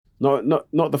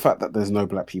Not the fact that there's no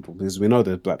black people, because we know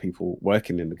there's black people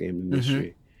working in the game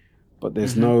industry, but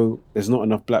there's not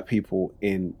enough black people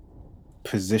in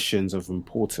positions of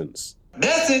importance.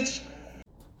 Message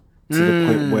to the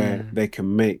point where they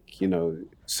can make,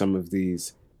 some of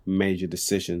these major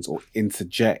decisions or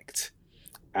interject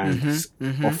and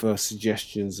offer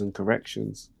suggestions and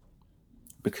corrections.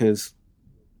 Because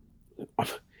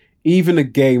even a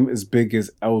game as big as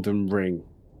Elden Ring,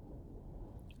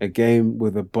 a game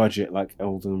with a budget like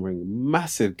Elden Ring,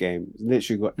 massive game,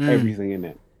 literally got everything in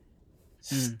it,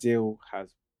 still has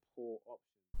poor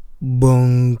options.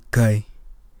 Bonkai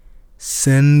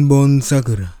Senbon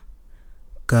Sakura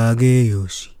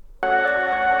Kageyoshi.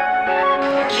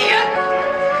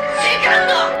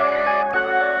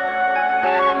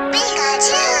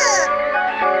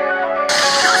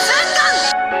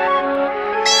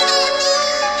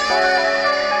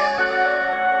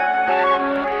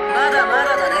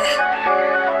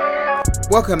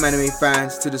 Welcome, anime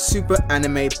fans, to the Super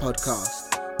Anime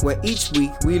Podcast, where each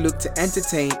week we look to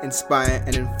entertain, inspire,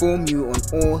 and inform you on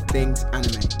all things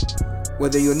anime.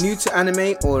 Whether you're new to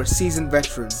anime or a seasoned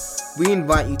veteran, we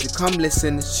invite you to come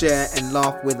listen, share, and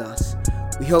laugh with us.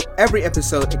 We hope every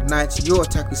episode ignites your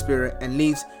otaku spirit and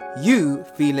leaves you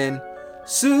feeling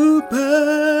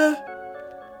super.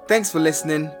 Thanks for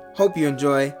listening. Hope you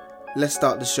enjoy. Let's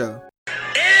start the show.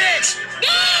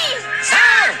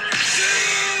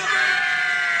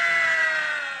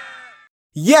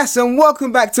 Yes, and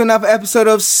welcome back to another episode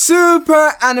of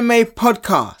Super Anime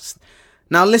Podcast.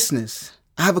 Now, listeners,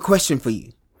 I have a question for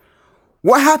you.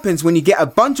 What happens when you get a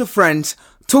bunch of friends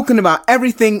talking about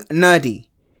everything nerdy?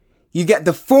 You get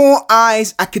the Four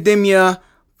Eyes Academia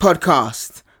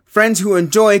podcast. Friends who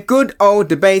enjoy good old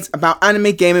debates about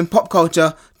anime, gaming, pop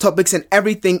culture, topics, and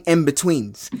everything in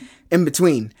between.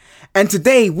 And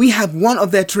today we have one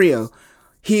of their trio.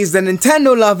 He is the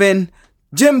Nintendo loving,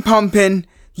 gym pumping,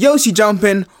 Yoshi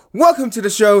jumping. Welcome to the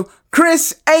show,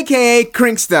 Chris, aka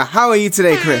Krinkster. How are you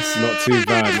today, Chris? Not too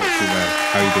bad.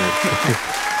 How you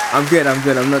I'm doing?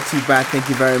 good. I'm not too bad. Thank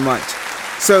you very much.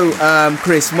 So,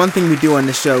 Chris, one thing we do on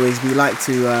the show is we like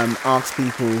to ask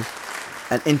people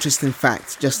an interesting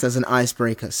fact, just as an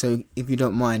icebreaker. So, if you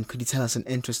don't mind, could you tell us an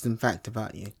interesting fact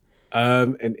about you?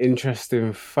 An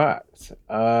interesting fact.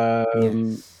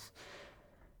 Yes.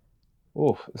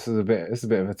 Oh, this is a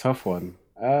bit of a tough one.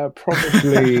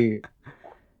 Probably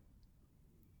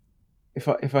if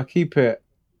I keep it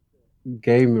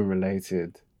gaming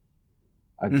related,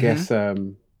 I guess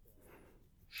so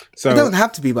it doesn't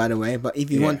have to be, by the way, but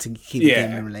if you want to keep it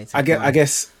gaming related, I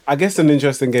guess an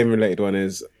interesting game related one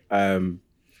is I'm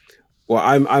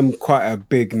quite a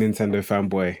big Nintendo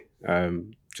fanboy,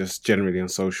 just generally on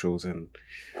socials and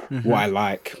what I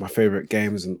like, my favorite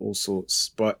games and all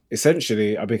sorts. But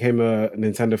essentially, I became a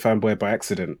Nintendo fanboy by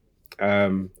accident.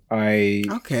 I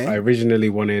originally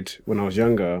wanted, when I was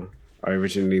younger, a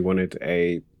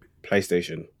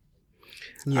PlayStation.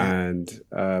 Yeah. And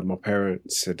my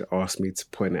parents had asked me to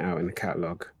point it out in the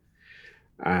catalogue.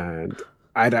 And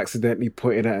I'd accidentally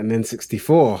put it at an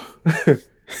N64.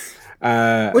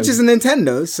 Which is a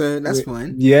Nintendo, so that's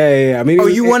fine. Yeah. I mean,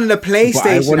 you wanted a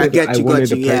PlayStation. I get you.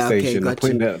 wanted a PlayStation. I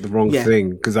pointed at the wrong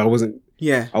thing because I wasn't.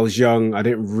 Yeah. I was young. I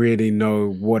didn't really know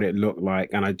what it looked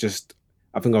like, and I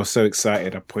think I was so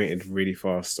excited, I pointed really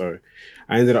fast. So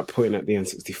I ended up pointing at the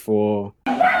N64.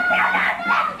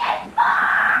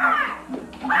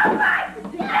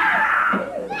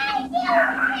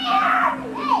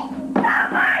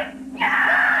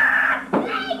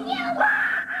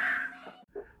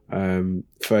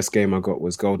 First game I got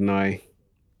was GoldenEye.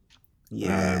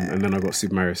 Yeah. And then I got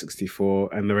Super Mario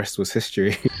 64, and the rest was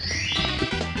history.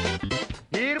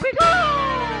 Here we go!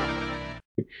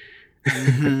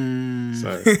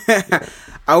 So, yeah.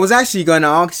 I was actually going to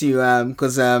ask you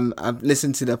because I've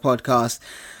listened to the podcast.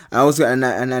 I was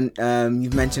and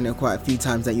you've mentioned it quite a few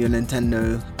times that you're a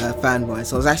Nintendo fanboy.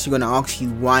 So I was actually going to ask you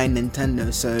why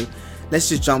Nintendo. So let's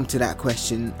just jump to that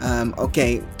question.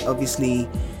 Okay, obviously,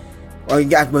 you've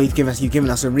given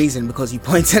us a reason because you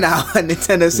pointed out a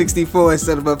Nintendo 64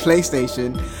 instead of a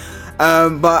PlayStation.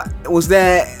 But was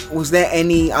there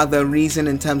any other reason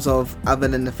in terms of, other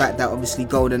than the fact that obviously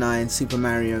GoldenEye and Super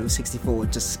Mario 64 were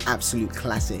just absolute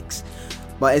classics?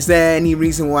 But is there any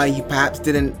reason why you perhaps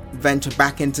didn't venture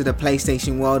back into the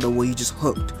PlayStation world, or were you just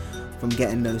hooked from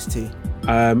getting those two?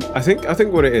 I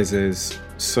think what it is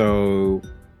so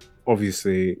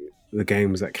obviously the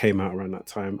games that came out around that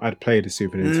time. I'd played the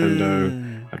Super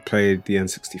Nintendo, I'd played the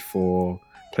N64,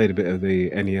 played a bit of the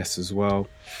NES as well.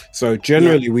 So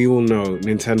generally, we all know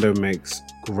Nintendo makes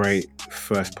great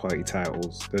first-party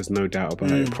titles. There's no doubt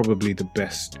about it. Probably the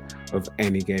best of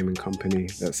any gaming company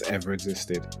that's ever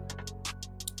existed.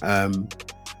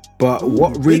 But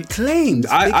what really claims?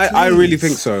 I really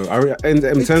think so.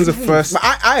 In terms of first, but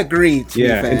I agree.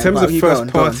 In terms of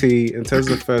first party,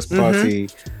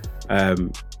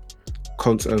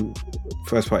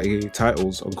 first party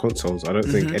titles on consoles, I don't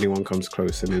think anyone comes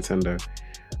close to Nintendo.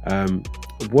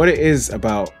 What it is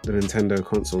about the Nintendo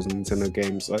consoles and Nintendo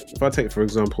games, like if I take for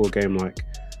example a game like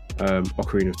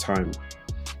Ocarina of Time.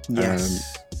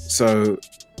 Yes. So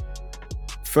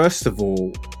first of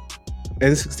all,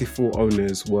 N64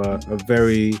 owners were a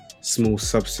very small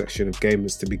subsection of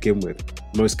gamers to begin with.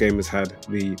 Most gamers had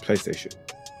the PlayStation.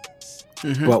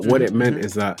 But what it meant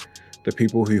is that the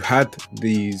people who had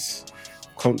these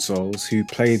consoles, who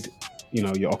played, you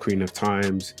know, your Ocarina of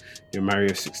Times, your Mario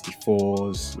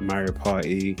 64s, Mario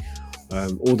Party,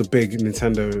 all the big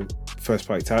Nintendo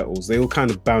first-party titles, they all kind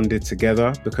of bounded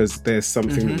together because there's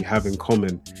something that you have in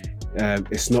common.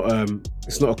 It's not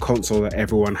a console that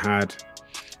everyone had.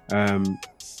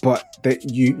 But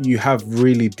that you have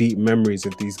really deep memories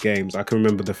of these games. I can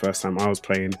remember the first time I was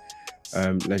playing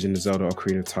Legend of Zelda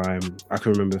Ocarina of Time. I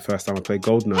can remember the first time I played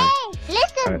GoldenEye.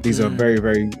 These are very,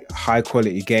 very high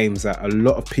quality games that a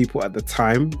lot of people at the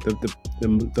time,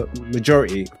 the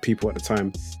majority of people at the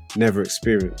time, never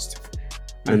experienced.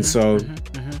 And so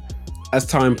as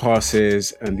time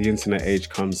passes and the internet age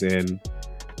comes in,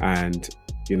 and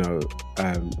you know,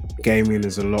 gaming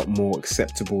is a lot more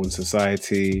acceptable in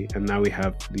society, and now we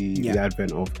have the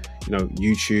advent of, you know,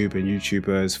 YouTube and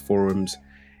YouTubers, forums.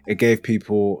 It gave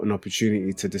people an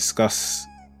opportunity to discuss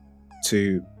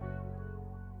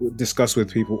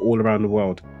with people all around the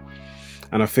world.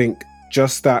 And I think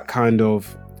just that kind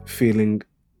of feeling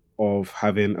of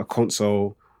having a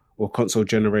console or console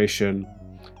generation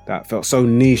that felt so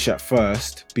niche at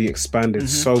first be expanded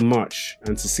so much,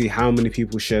 and to see how many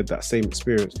people shared that same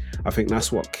experience, I think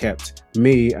that's what kept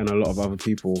me and a lot of other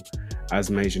people as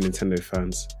major Nintendo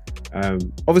fans.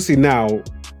 Obviously now,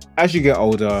 as you get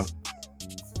older,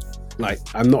 like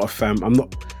I'm a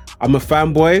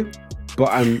fanboy,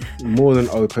 but I'm more than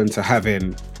open to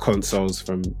having consoles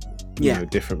from you know,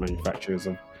 different manufacturers.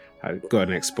 I've got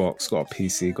an Xbox, got a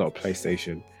PC, got a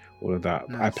PlayStation, all of that.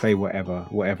 Nice. I play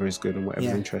whatever is good and whatever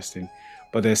is interesting.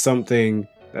 But there's something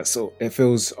it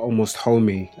feels almost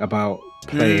homey about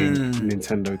playing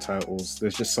Nintendo titles.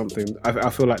 There's just something, I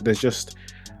feel like there's just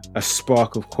a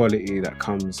spark of quality that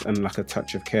comes, and like a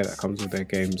touch of care that comes with their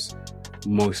games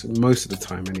most of the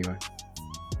time anyway.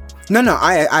 No,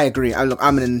 I agree. I'm a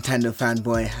Nintendo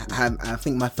fanboy. I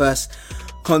think my first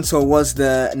console was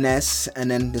the NES,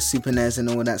 and then the Super NES and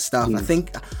all that stuff.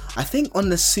 I think on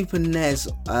the Super NES,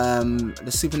 the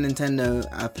Super Nintendo,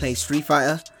 I played Street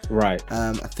Fighter. Right.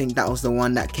 I think that was the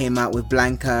one that came out with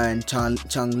Blanka and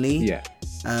Chun-Li. Yeah.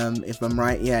 If I'm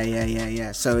right.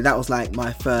 Yeah. So that was like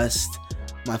my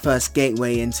first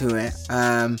gateway into it.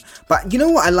 But you know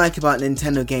what I like about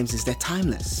Nintendo games is they're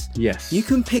timeless. Yes. You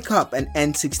can pick up an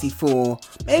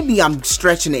N64. Maybe I'm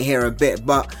stretching it here a bit,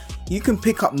 but you can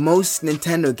pick up most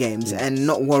Nintendo games and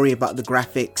not worry about the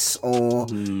graphics or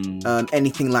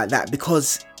anything like that,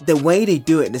 because the way they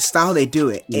do it, the style they do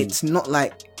it,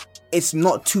 it's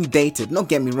not too dated. Not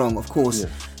get me wrong, of course.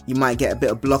 You might get a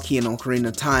bit of blocky in Ocarina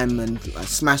of Time and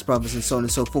Smash Brothers and so on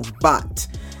and so forth, but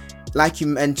like you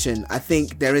mentioned, I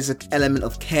think there is an element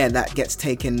of care that gets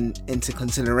taken into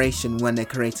consideration when they're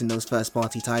creating those first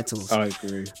party titles. I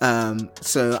agree.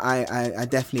 So I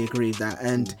definitely agree with that.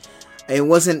 And it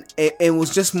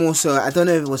was just more so, I don't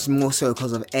know if it was more so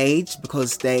because of age,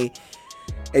 because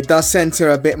it does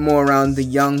center a bit more around the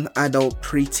young adult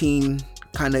preteen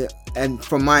kind of, and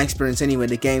from my experience anyway,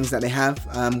 the games that they have.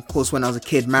 Of course, when I was a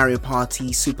kid, Mario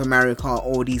Party, Super Mario Kart,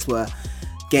 all these were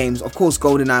games. Of course,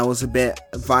 GoldenEye was a bit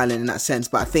violent in that sense,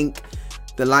 but I think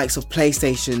the likes of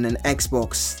PlayStation and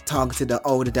Xbox targeted an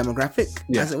older demographic,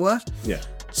 as it were. Yeah.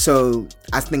 So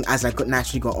I think as I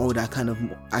naturally got older,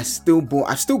 I've still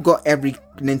got every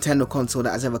Nintendo console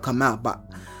that has ever come out, but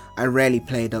I rarely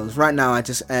play those. Right now, I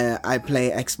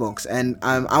play Xbox, and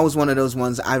I was one of those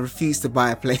ones. I refused to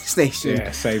buy a PlayStation.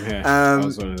 Yeah, same here. I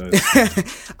was one of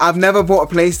those. I've never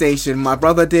bought a PlayStation. My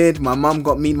brother did. My mum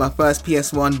got me my first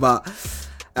PS1, but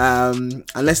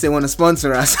unless they want to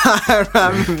sponsor us, I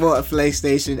haven't bought a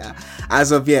PlayStation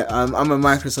as of yet. I'm a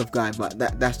Microsoft guy, but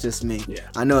that's just me.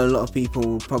 I know a lot of people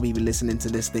will probably be listening to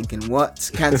this thinking, what?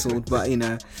 Cancelled? But you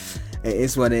know, it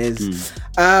is what it is.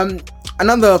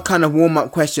 Another kind of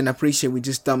warm-up question. I appreciate we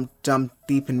just jumped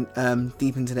deep into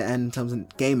the end in terms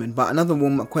of gaming, but another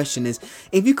warm-up question is,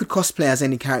 if you could cosplay as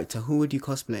any character, who would you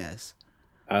cosplay as?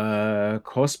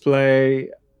 Cosplay,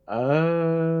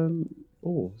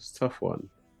 it's a tough one.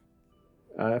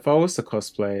 If I was to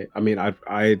cosplay, I mean,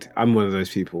 I'm one of those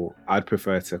people. I'd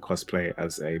prefer to cosplay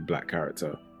as a black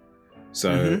character.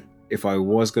 So if I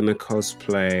was gonna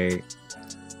cosplay,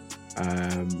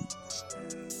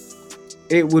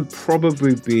 it would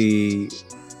probably be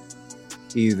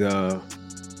either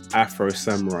Afro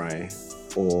Samurai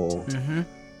or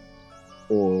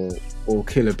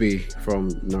Killer Bee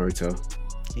from Naruto.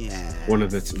 Yeah, one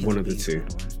of the two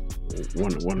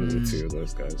of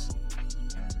those guys.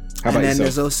 How about then yourself?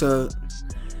 there's also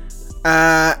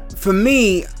for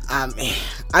me,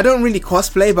 I don't really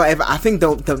cosplay, but I think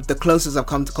the closest I've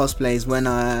come to cosplay is when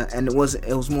and it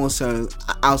was more so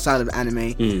outside of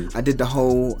anime. I did the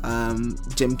whole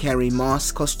Jim Carrey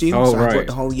mask costume. I got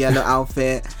the whole yellow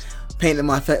outfit, painted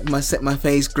my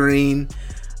face green.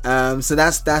 So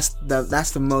that's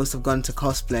the most I've gone to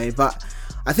cosplay. But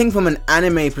I think from an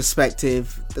anime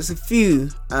perspective, there's a few.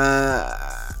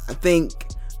 I think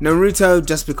Naruto,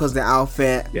 just because the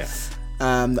outfit. Yeah.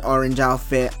 The orange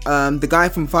outfit. The guy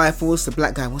from Fire Force, the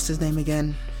black guy. What's his name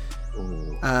again?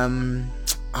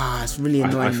 It's really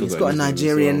annoying. He's got a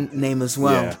Nigerian name as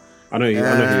well. Yeah, I know who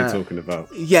you're talking about.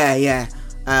 Yeah.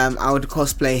 I would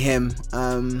cosplay him.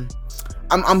 I'm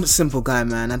a simple guy,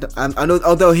 man. I know,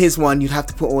 although his one, you'd have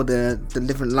to put all the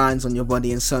different lines on your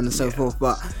body and so on and so forth.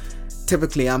 But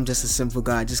typically, I'm just a simple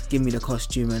guy. Just give me the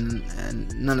costume and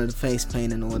none of the face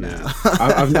paint and all that.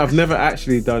 I've never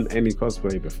actually done any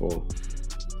cosplay before.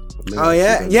 Oh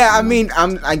yeah. I mean,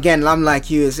 I'm like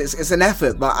you. It's an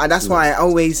effort, but that's why I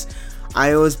always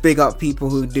big up people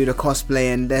who do the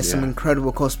cosplay, and there's some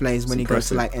incredible cosplays when you go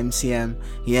to like MCM.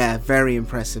 Yeah, very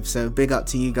impressive. So big up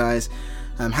to you guys.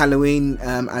 Halloween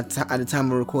at the time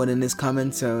we're recording this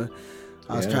coming, so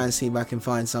I was trying to see if I can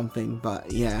find something,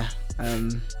 but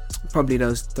probably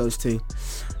those two.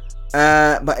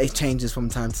 But it changes from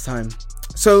time to time.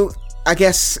 So I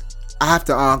guess I have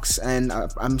to ask, and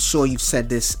I'm sure you've said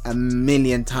this a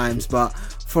million times, but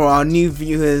for our new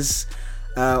viewers,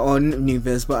 for our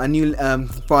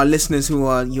listeners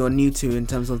you're new to in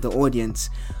terms of the audience,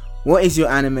 what is your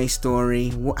anime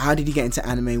story? How did you get into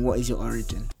anime? What is your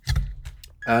origin?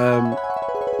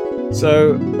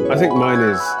 So I think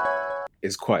mine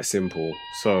is quite simple.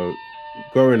 So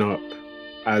growing up,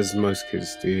 as most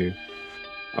kids do,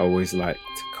 I always liked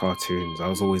cartoons. I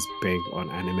was always big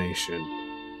on animation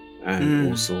and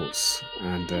all sorts.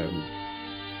 And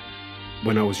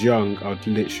when I was young, I'd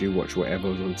literally watch whatever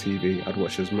was on TV. I'd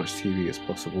watch as much TV as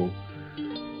possible,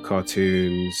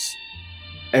 cartoons,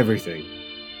 everything.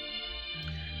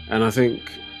 And I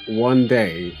think one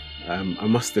day, I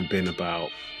must have been about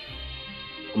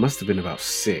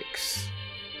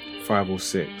 5 or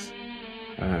 6.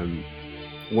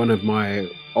 One of my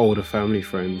older family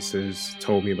friends has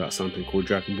told me about something called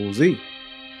Dragon Ball Z.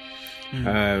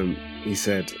 He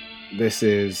said, this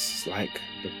is like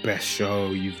the best show,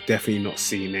 you've definitely not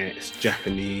seen it, it's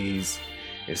Japanese,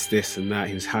 it's this and that.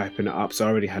 He was hyping it up, so I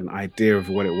already had an idea of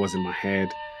what it was in my head.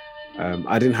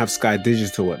 I didn't have Sky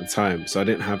Digital at the time, so I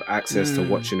didn't have access to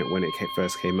watching it when it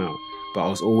first came out, but I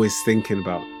was always thinking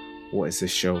about, what is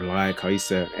this show like? I used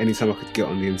to, anytime I could get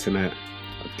on the internet,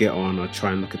 I'd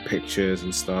try and look at pictures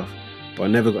and stuff, but I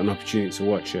never got an opportunity to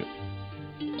watch it.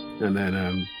 And then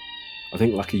I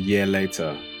think like a year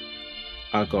later,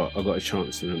 I got a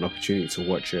chance and an opportunity to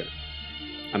watch it,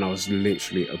 and I was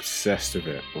literally obsessed with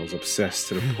it. I was obsessed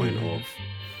to the point of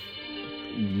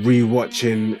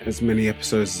rewatching as many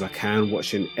episodes as I can,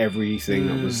 watching everything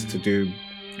that was to do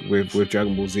with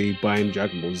Dragon Ball Z, buying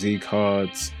Dragon Ball Z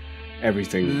cards,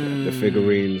 everything, the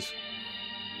figurines.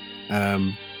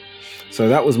 So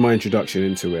that was my introduction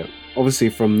into it. Obviously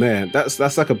from there,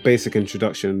 that's like a basic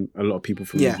introduction a lot of people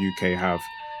from the UK have.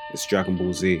 It's Dragon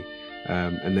Ball Z.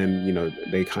 And then,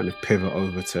 they kind of pivot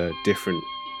over to different,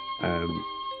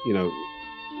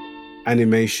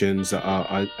 animations that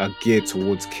are geared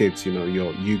towards kids, your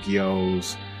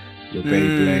Yu-Gi-Ohs, your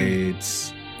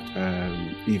Beyblades,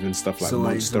 even stuff like Zoids,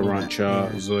 Monster Rancher,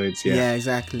 Zoids. Yeah,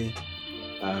 exactly.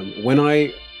 When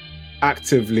I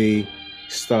actively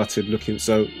started looking,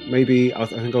 so maybe I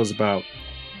think I was about,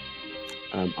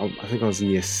 I think I was in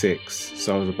year 6,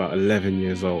 so I was about 11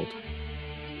 years old,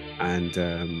 and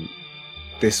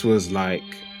this was like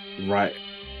right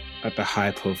at the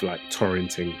hype of like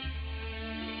torrenting.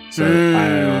 So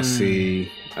IRC,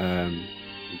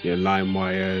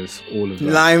 LimeWires, all of that.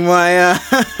 LimeWire.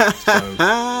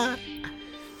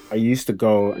 I used to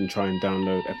go and try and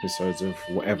download episodes of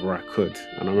whatever I could,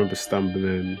 and I remember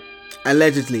stumbling.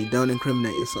 Allegedly, don't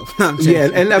incriminate yourself. Yeah,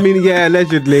 and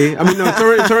allegedly. I mean, no,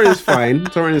 torrent is fine.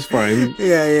 Torrent is fine.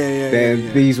 Yeah.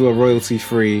 These were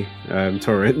royalty-free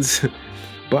torrents,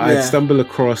 but I stumbled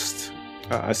across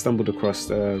a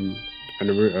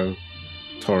Naruto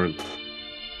torrent,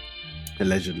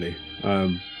 allegedly,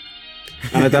 and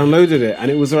I downloaded it,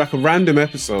 and it was like a random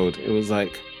episode. It was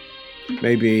like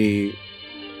maybe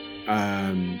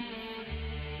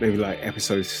like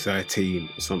episode 13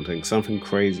 or something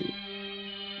crazy.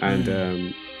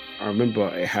 And I remember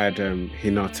it had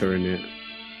Hinata in it,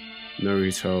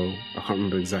 Naruto. I can't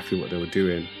remember exactly what they were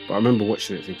doing, but I remember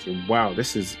watching it thinking, wow,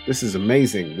 this is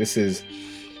amazing. This is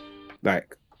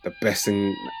like the best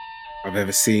thing I've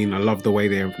ever seen. I love the way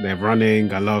they're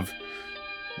running. I love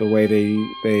the way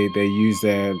they use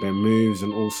their moves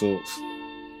and all sorts.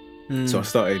 So I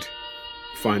started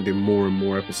finding more and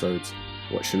more episodes,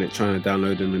 watching it, trying to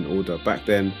download them in order. Back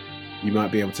then, you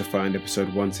might be able to find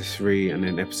episode 1 to 3, and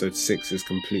then episode 6 is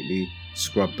completely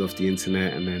scrubbed off the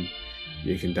internet, and then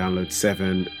you can download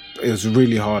 7. It was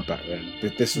really hard back then.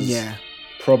 But this was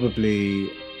probably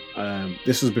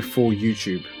this was before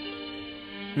YouTube,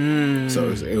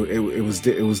 so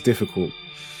it was difficult.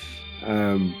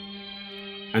 And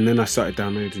then I started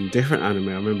downloading different anime.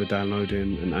 I remember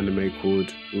downloading an anime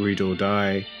called Read or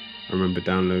Die. I remember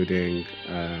downloading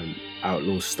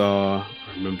Outlaw Star.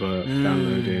 I remember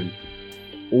downloading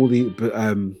all the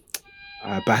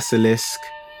Basilisk,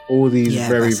 all these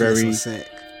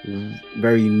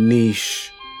very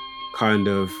niche kind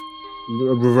of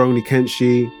Rurouni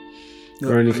Kenshin,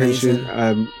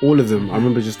 all of them. I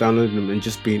remember just downloading them and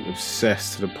just being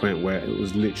obsessed to the point where it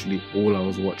was literally all I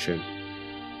was watching.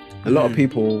 A lot of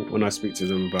people, when I speak to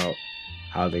them about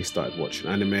how they started watching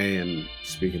anime and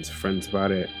speaking to friends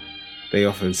about it, they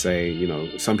often say,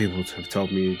 some people have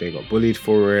told me they got bullied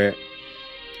for it.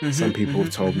 Some people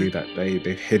have told me that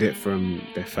they've hid it from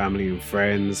their family and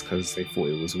friends because they thought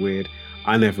it was weird.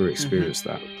 I never experienced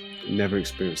that. Never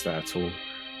experienced that at all.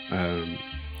 A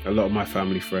lot of my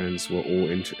family friends were all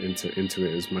into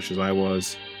it as much as I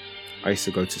was. I used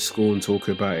to go to school and talk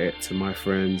about it to my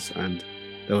friends, and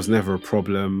there was never a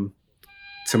problem.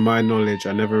 To my knowledge,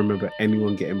 I never remember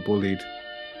anyone getting bullied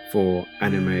for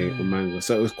anime or manga,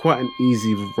 so it was quite an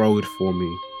easy road for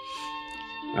me.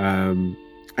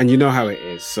 And you know how it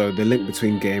is. So the link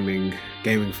between gaming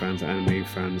fans and anime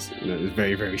fans, is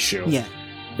very, very sure. Yeah.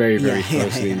 Very, very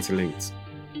closely interlinked.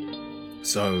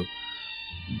 So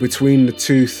between the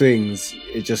two things,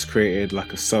 it just created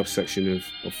like a subsection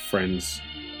of friends.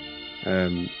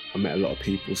 I met a lot of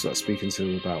people, started speaking to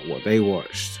them about what they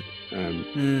watched,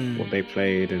 what they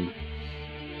played, and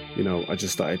I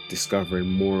just started discovering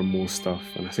more and more stuff.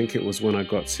 And I think it was when I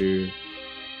got to,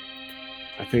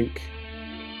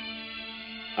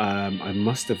 I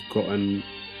must have gotten,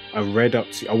 I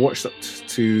watched up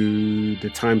to the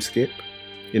time skip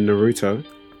in Naruto,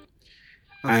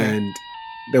 and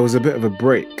there was a bit of a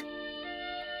break.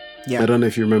 I don't know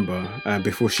if you remember,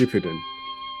 before Shippuden,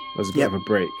 there was a bit of a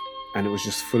break, and it was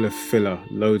just full of filler,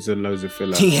 loads and loads of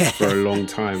filler for a long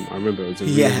time. I remember it was a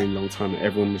really, really long time.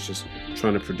 Everyone was just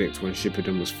trying to predict when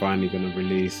Shippuden was finally going to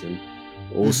release and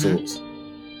all sorts.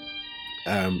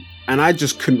 And I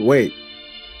just couldn't wait.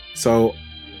 So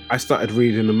I started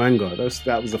reading the manga.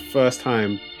 That was the first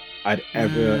time I'd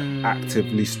ever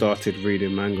actively started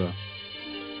reading manga.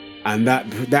 And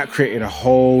that created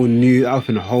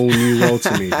opened a whole new world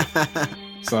to me.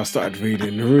 So I started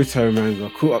reading Naruto manga,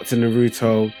 caught up to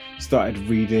Naruto, started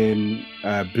reading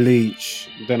Bleach,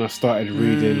 then I started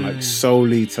reading like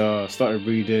Soul Eater, started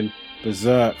reading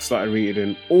Berserk, started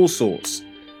reading all sorts.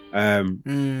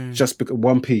 Just because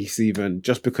One Piece, even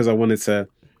just because I wanted to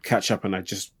catch up, and I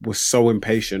just was so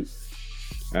impatient.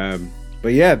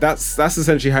 But yeah, that's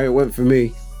essentially how it went for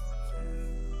me.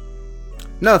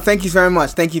 No, thank you very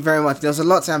much. There's a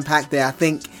lot to unpack there. I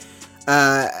think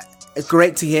it's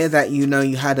great to hear that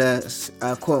you had a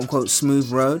quote unquote smooth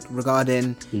road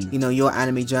regarding your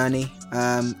anime journey.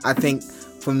 I think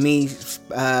for me,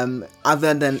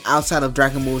 other than outside of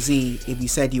Dragon Ball Z, if you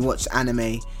said you watched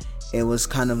anime, it was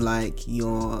kind of like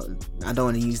I don't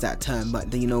want to use that term,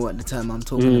 but you know what the term I'm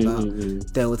talking about.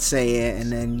 They would say it,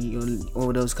 and then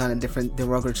all those kind of different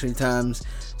derogatory terms.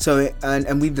 So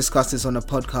and we've discussed this on a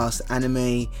podcast.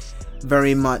 Anime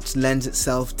very much lends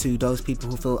itself to those people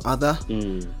who feel other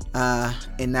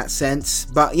in that sense.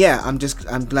 But yeah, I'm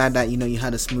glad that you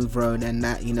had a smooth road, and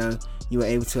that you were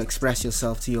able to express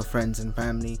yourself to your friends and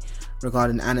family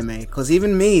regarding anime. Because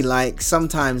even me, like,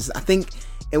 sometimes I think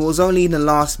it was only in the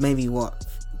last maybe 5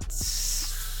 to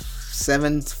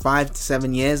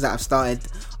 7 years that I've started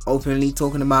openly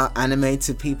talking about anime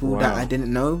to people that I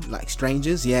didn't know, like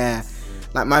strangers. Yeah,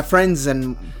 like my friends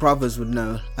and brothers would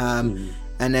know.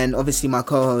 And then obviously my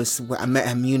co-host, I met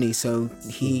him uni, so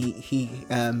he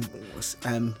was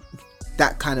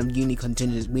that kind of uni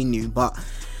contingent we knew, but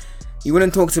you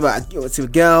wouldn't talk to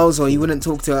girls, or you wouldn't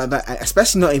talk to about,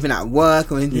 especially not even at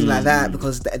work or anything like that,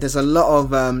 because there's a lot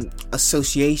of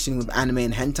association with anime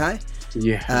and hentai.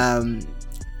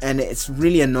 And it's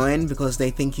really annoying because they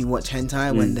think you watch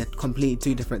hentai when they're completely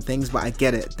two different things. But I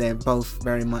get it; they're both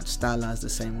very much stylized the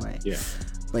same way.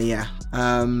 But yeah,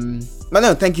 but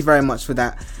no, thank you very much for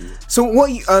that. So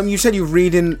what you said you're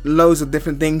reading loads of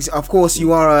different things. Of course,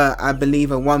 you are, I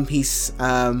believe, a One Piece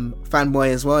fanboy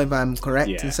as well, if I'm correct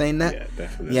in saying that. Yeah,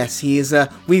 definitely. Yes, he is.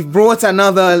 We've brought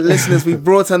another listeners. We've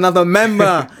brought another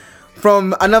member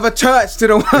from another church to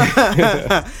the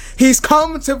world. He's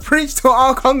come to preach to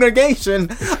our congregation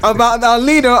about our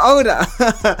leader Oda.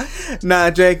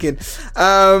 Nah, joking.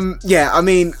 Yeah, I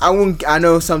mean, I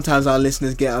know sometimes our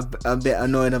listeners get a bit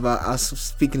annoyed about us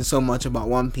speaking so much about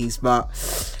One Piece, but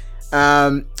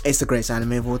it's the greatest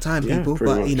anime of all time, people.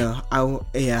 But much. You know, I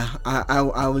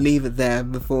will leave it there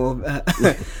before.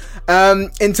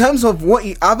 In terms of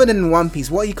other than One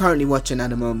Piece, what are you currently watching at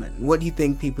the moment? What do you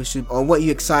think people should, or what are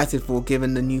you excited for,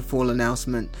 given the new fall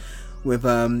announcement with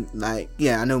I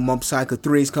know Mob Psycho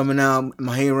 3 is coming out,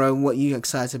 My Hero. What are you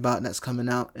excited about that's coming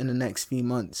out in the next few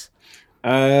months?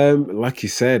 Like you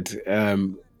said,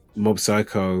 Mob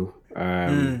Psycho.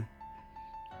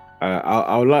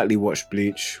 I'll likely watch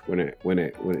Bleach when it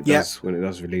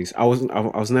does release. I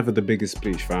was never the biggest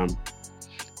Bleach fan.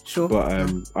 Sure. But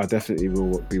I definitely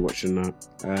will be watching that.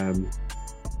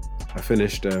 I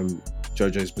finished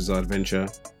JoJo's Bizarre Adventure,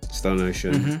 Stone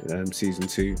Ocean, season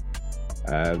 2,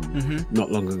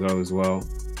 not long ago as well.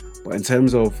 But in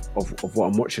terms of what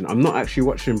I'm watching, I'm not actually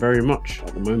watching very much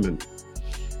at the moment.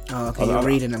 Oh, okay. You're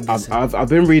reading, I'm guessing. I've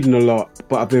been reading a lot,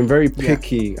 but I've been very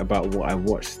picky about what I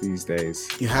watch these days.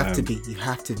 You have to be.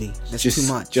 There's too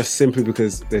much. Just simply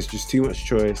because there's just too much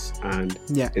choice, and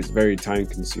it's very time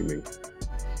consuming.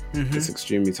 It's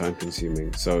extremely time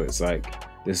consuming. So it's like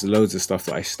there's loads of stuff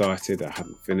that I started that I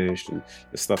haven't finished, and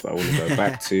the stuff that I want to go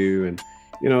back to. And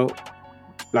you know,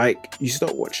 like you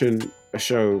start watching a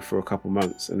show for a couple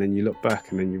months and then you look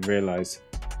back and then you realize,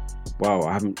 wow,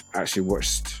 I didn't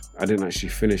actually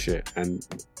finish it, and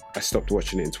I stopped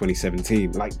watching it in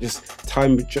 2017. Like just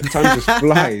time just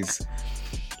flies.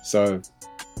 So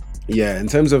yeah, in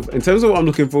terms of what I'm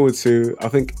looking forward to, I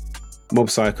think Mob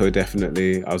Psycho,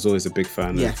 definitely. I was always a big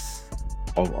fan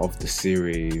of the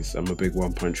series. I'm a big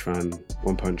One Punch Man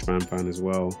fan as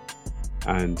well.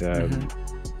 And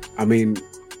I mean,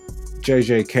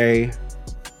 JJK,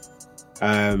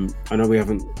 I know we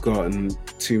haven't gotten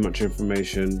too much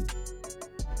information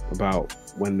about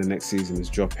when the next season is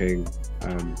dropping,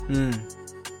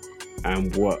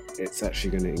 and what it's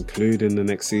actually going to include in the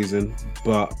next season,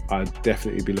 but I'd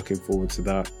definitely be looking forward to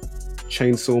that.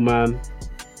 Chainsaw Man,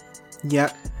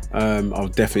 I'll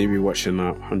definitely be watching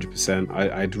that 100%.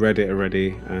 I'd read it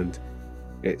already, and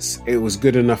it was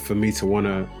good enough for me to want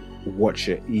to watch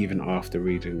it even after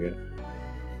reading it.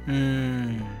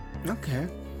 Okay.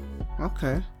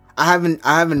 I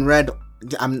haven't read.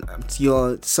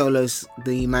 Your solo's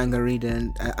the manga reader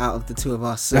out of the two of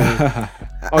us. So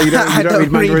oh, you don't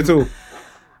read manga at all?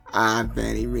 I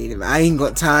barely read it. I ain't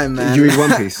got time, man. Do you read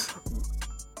One Piece?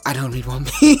 I don't read One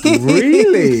Piece.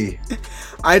 Really?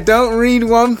 I don't read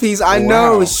One Piece. I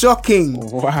know, it's shocking.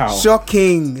 Wow.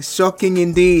 Shocking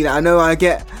indeed. I know I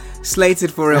get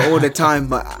slated for it all the time,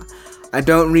 but I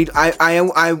don't read.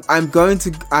 I'm going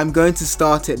to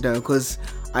start it though, because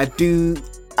I do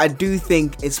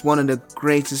think it's one of the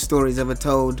greatest stories ever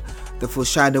told. The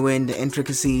foreshadowing, the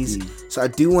intricacies. So I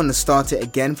do want to start it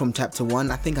again from chapter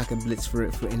 1. I think I can blitz through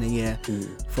it in a year,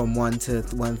 from 1 to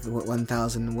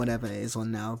 1,000, whatever it is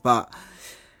on now. But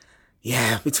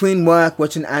yeah, between work,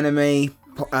 watching anime,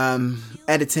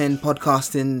 editing,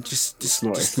 podcasting, it's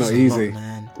not easy,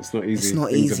 man. It's not easy. It's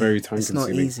not Things easy. Are very time consuming. It's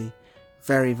not easy.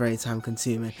 Very, very time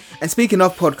consuming. And speaking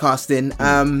of podcasting,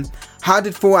 how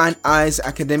did Four Eyes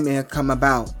Academia come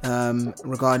about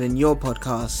regarding your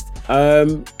podcast?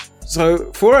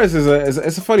 So Four Eyes is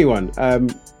a funny one.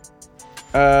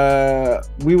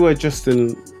 We were just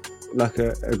in like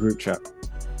a group chat,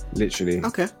 literally,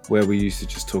 where we used to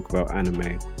just talk about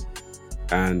anime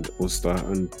and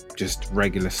just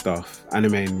regular stuff,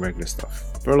 anime and regular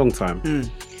stuff for a long time.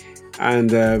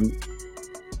 And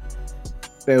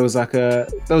there was a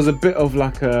bit of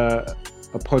like a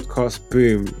podcast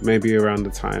boom, maybe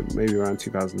around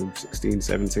 2016,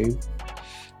 17,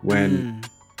 when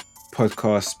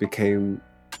podcasts became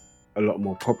a lot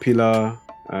more popular.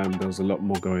 There was a lot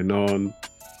more going on.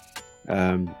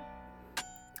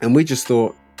 And we just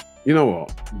thought, you know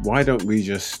what? Why don't we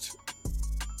just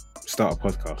start a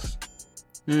podcast?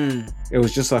 It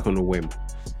was just like on a whim.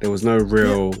 There was no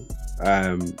real,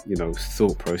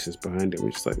 thought process behind it.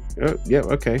 We're just like, oh, yeah,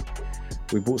 okay.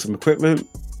 We bought some equipment.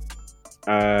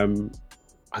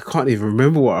 I can't even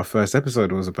remember what our first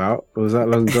episode was about. It was that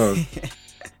long ago.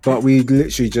 But we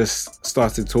literally just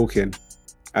started talking.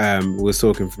 We were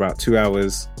talking for about 2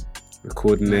 hours,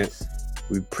 recording it.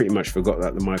 We pretty much forgot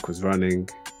that the mic was running,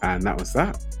 and that was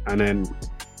that. And then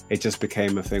it just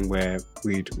became a thing where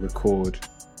we'd record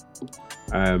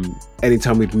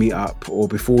anytime we'd meet up or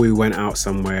before we went out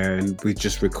somewhere, and we'd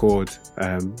just record.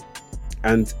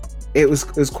 And it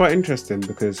was quite interesting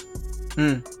because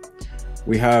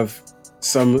we have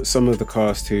some of the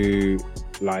cast who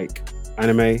like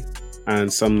anime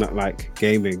and some that like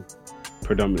gaming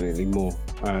predominantly more.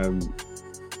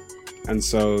 And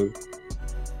so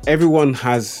everyone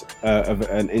has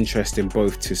an interest in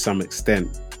both to some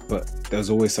extent, but there's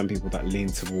always some people that lean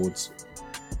towards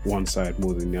one side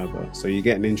more than the other. So you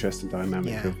get an interesting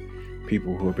dynamic of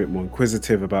people who are a bit more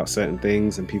inquisitive about certain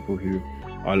things and people who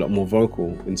are a lot more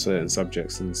vocal in certain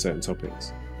subjects and certain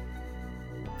topics.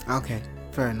 Okay,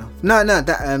 fair enough. No,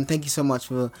 that thank you so much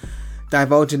for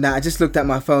divulging that. I just looked at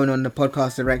my phone on the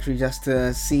podcast directory just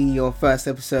to see your first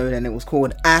episode, and it was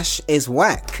called Ash is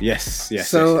Whack. Yes.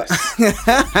 So yes.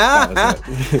 That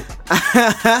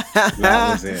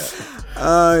was it.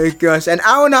 Oh gosh, an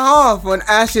hour and a half on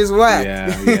Ash is Whack. Yeah.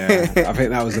 I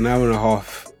think that was an hour and a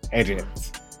half edit.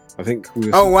 I think we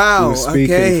were, we were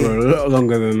speaking for a little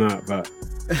longer than that, but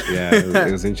yeah,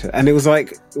 it was interesting. And it was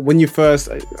like when you first,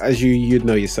 as you'd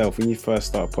know yourself, when you first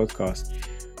start a podcast,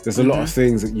 there's a lot of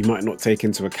things that you might not take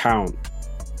into account.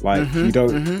 Like you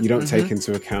don't take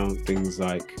into account things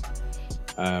like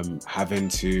having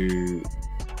to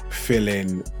fill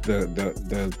in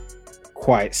the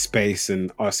quiet space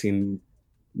and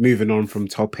moving on from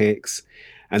topics,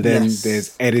 and then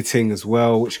there's editing as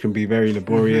well, which can be very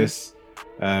laborious.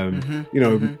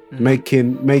 Making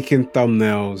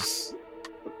thumbnails,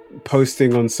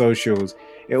 posting on socials.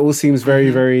 It all seems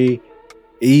very very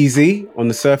easy on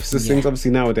the surface of things.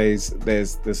 Obviously nowadays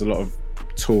there's a lot of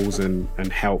tools and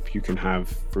help you can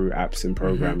have through apps and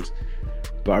programs,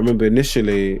 but I remember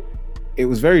initially it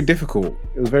was very difficult.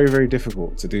 It was very very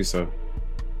difficult to do so.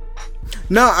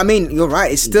 No, I mean, you're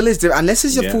right, it still is unless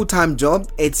it's your full-time job.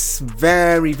 It's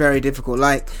very very difficult.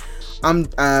 Like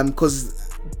because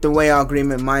the way our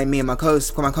agreement, me and my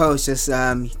co-host just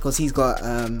because he's got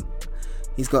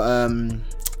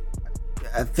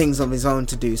things of his own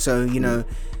to do, so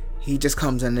he just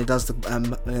comes and does the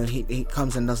he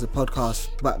comes and does the podcast.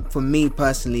 But for me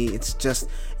personally, it's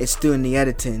doing the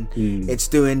editing, it's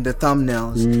doing the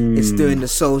thumbnails, it's doing the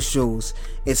socials,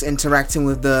 it's interacting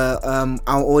with the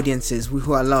our audiences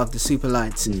who I love, the super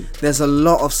lights. There's a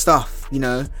lot of stuff,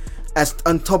 as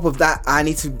on top of that I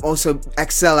need to also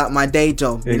excel at my day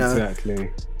job,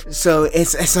 exactly. So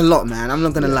it's a lot, man. I'm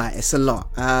not gonna lie, it's a lot.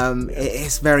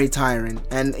 It's very tiring,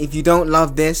 and if you don't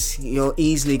love this, you're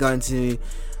easily going to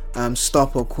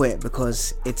stop or quit,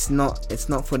 because it's not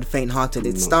for the faint-hearted.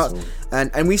 It starts,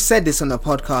 and we said this on the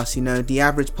podcast. The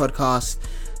average podcast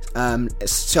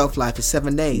shelf life is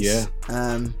 7 days.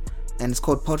 And it's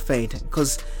called pod fade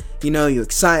because you're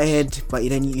excited, but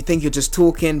then you think you're just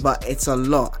talking, but it's a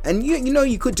lot. And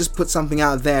you could just put something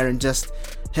out there and just,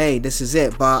 hey, this is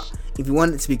it. But if you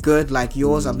want it to be good, like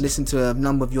yours, I've listened to a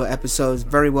number of your episodes,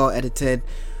 very well edited,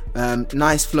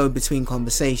 nice flow between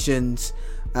conversations,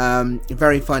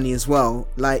 very funny as well.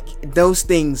 Like those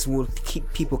things will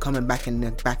keep people coming back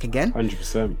and back again,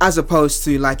 100%, as opposed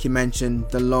to, like you mentioned,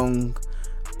 the long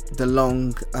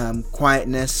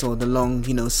quietness, or the long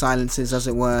silences, as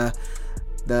it were,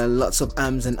 the lots of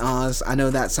ums and ahs. I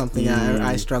know that's something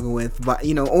I struggle with, but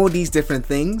all these different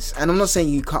things. And I'm not saying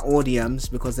you cut all the ums,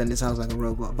 because then it sounds like a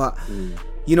robot, but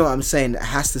you know what I'm saying, it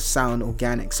has to sound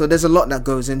organic. So there's a lot that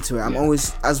goes into it. I'm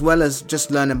always, as well as just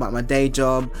learning about my day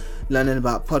job, learning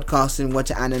about podcasting,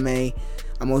 watching anime,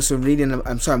 I'm also reading,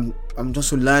 I'm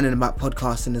just learning about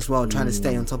podcasting as well, trying to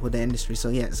stay on top of the industry. So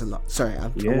yeah, it's a lot. Sorry,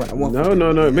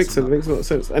 no, it makes a lot of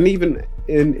sense. And even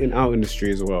in our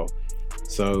industry as well.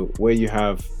 So where you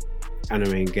have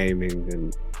anime and gaming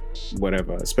and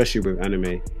whatever, especially with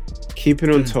anime,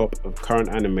 keeping on top of current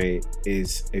anime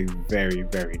is a very,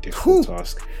 very difficult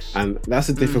task. And that's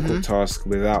a difficult task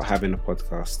without having a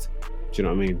podcast. Do you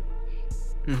know what I mean?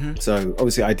 So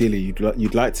obviously, ideally,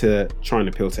 you'd like to try and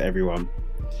appeal to everyone,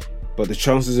 but the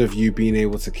chances of you being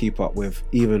able to keep up with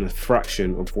even a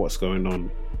fraction of what's going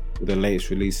on with the latest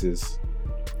releases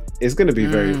it's going to be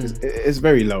it's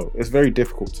very low. It's very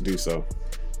difficult to do so.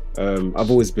 I've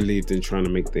always believed in trying to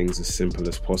make things as simple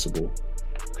as possible,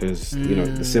 because you know,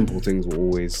 the simple things will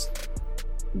always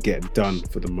get done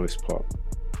for the most part.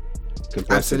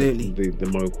 Absolutely. To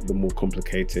the more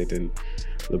complicated and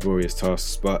laborious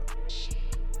tasks, but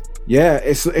yeah,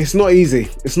 it's not easy.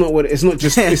 It's not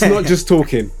just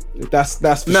talking. That's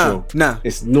for sure. No,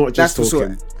 it's not just talking.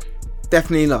 Sure.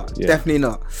 Definitely not. Yeah. Definitely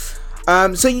not.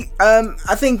 So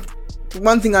I think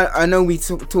one thing I know we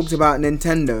talked about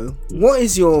Nintendo. What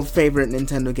is your favorite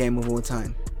Nintendo game of all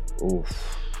time? Oof.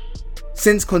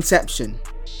 Since conception.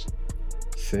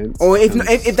 Or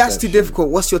if that's too difficult,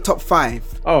 what's your top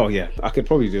 5? Oh yeah, I could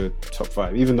probably do a top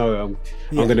 5, even though I'm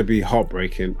going to be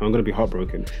heartbroken.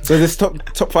 So this top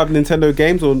 5 Nintendo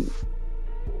games, or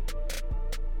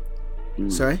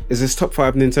sorry, is this top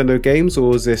 5 Nintendo games,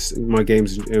 or is this my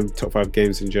games, top 5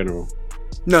 games in general?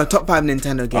 No, top 5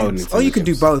 Nintendo games. Or you can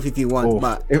do both if you want.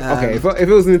 But if it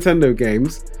was Nintendo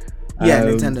games,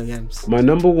 Nintendo games. My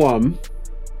number 1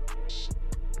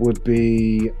 would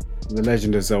be The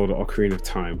Legend of Zelda: Ocarina of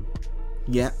Time.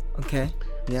 Yeah. Okay.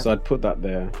 Yeah. So I'd put that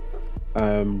there.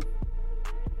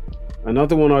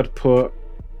 Another one I'd put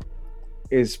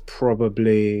is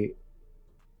probably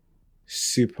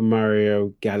Super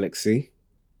Mario Galaxy.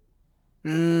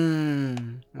 Okay.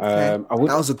 That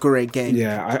was a great game.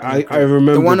 Yeah, I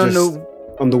remember the one on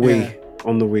the Wii. Yeah.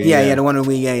 On the Wii. Yeah, the one on the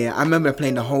Wii. Yeah. I remember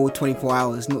playing the whole 24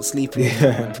 hours, not sleeping.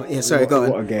 Yeah. But sorry, go on.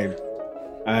 What a game.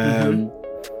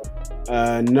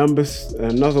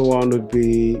 Another one would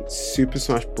be Super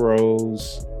Smash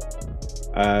Bros.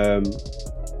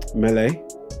 Melee.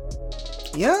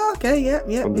 Yeah. Okay.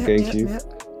 Yeah. On the GameCube.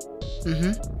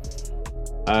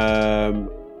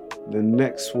 The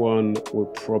next one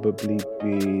would probably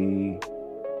be.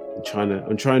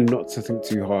 I'm trying not to think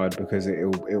too hard, because it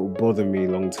will bother me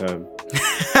long term.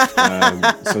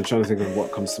 So I'm trying to think of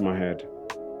what comes to my head.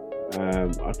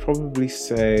 I'd probably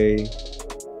say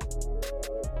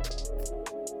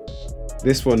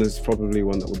this one is probably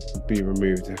one that would be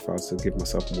removed if I was to give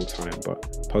myself more time, but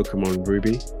Pokemon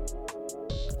Ruby.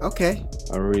 Okay.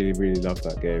 I really, really love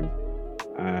that game.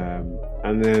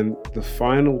 And then the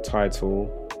final title,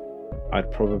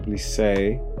 I'd probably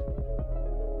say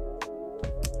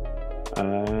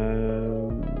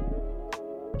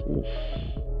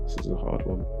this is a hard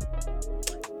one.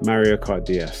 Mario Kart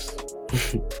DS.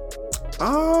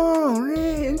 Oh,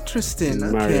 really interesting.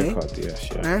 Mario Kart DS,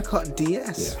 yeah. Mario Kart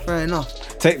DS, fair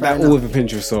enough. Take that all with a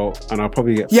pinch of salt, and I'll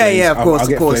probably get flames. Yeah, of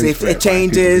course. If it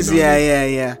changes,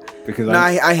 yeah. Because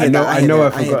I know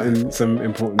I've forgotten some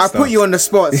important stuff. I put you on the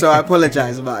spot, so I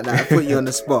apologize about that. I put you on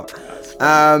the spot.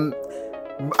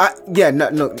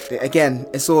 Again,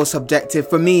 it's all subjective.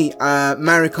 For me,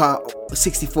 Mario Kart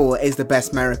 64 is the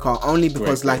best Mario Kart, only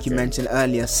because, like you mentioned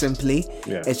earlier,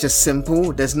 it's just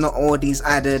simple. There's not all these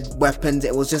added weapons.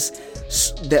 It was just,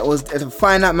 there was a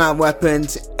finite amount of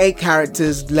weapons, 8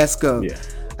 characters, let's go.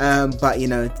 But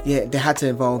they had to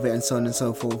evolve it and so on and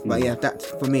so forth. But that's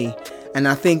for me. And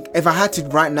I think if I had to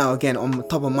right now, again, on the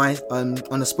top of my on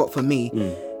the spot for me,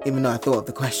 even though I thought of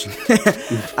the question,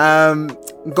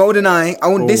 GoldenEye.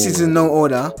 This is in no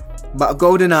order, but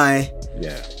GoldenEye.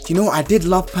 Yeah. You know what? I did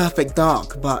love Perfect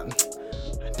Dark, but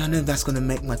I don't know if that's gonna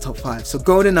make my top 5. So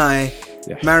GoldenEye,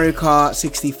 Mario Kart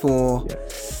 64,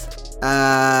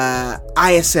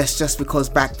 ISS, just because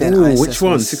back then. Oh, which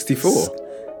one? 64.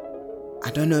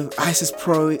 I don't know. ISS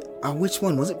Pro. Which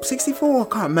one was it? 64? I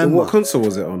can't remember. What console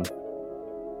was it on?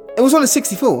 It was on a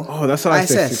 64. Oh, that's why I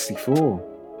said 64.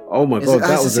 Oh my god,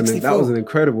 that was an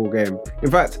incredible game.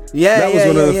 In fact, that was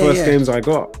one of the first games I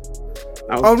got.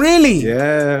 Really?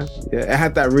 Yeah. It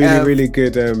had that really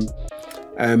good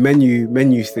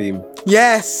menu theme.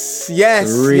 Yes.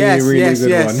 Really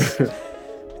good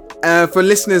one. For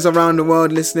listeners around the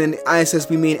world listening, ISS,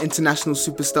 we mean International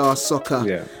Superstar Soccer.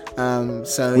 Yeah.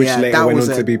 Which later went on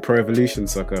to be Pro Evolution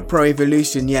Soccer. Pro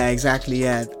Evolution, yeah, exactly,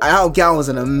 yeah. That was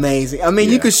an amazing. I mean,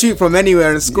 you could shoot from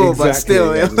anywhere and score, but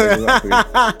still, it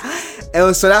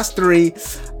was. So that's 3.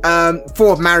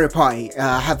 4, Mario Party.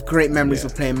 I have great memories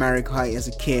of playing Mario Party as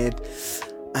a kid.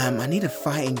 I need a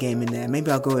fighting game in there. Maybe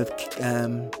I'll go with. Should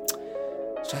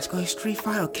I go with Street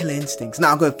Fighter or Killer Instincts? No,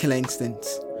 I'll go with Killer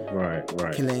Instincts. Right.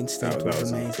 Killer Instinct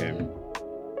was amazing.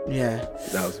 Yeah,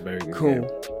 that was a very good. Cool. Game.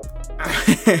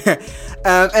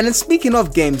 And then speaking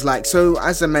of games, so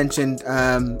as I mentioned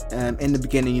in the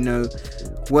beginning,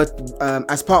 what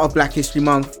as part of Black History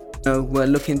Month, we're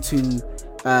looking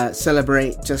to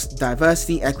celebrate just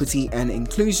diversity, equity, and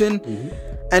inclusion.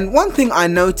 And one thing I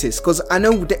noticed, because I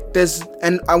know there's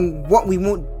what we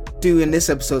won't do in this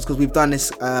episode, because we've done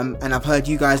this and I've heard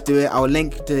you guys do it. I'll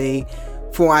link the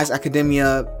Four Eyes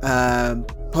Academia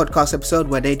podcast episode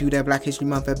where they do their Black History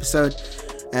Month episode.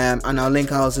 And I'll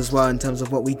link ours as well in terms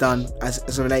of what we've done as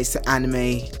it relates to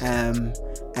anime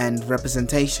and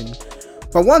representation.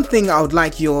 But one thing I would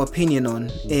like your opinion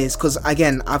on is, because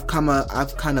again, I've come out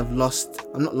of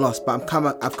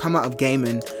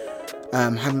gaming. I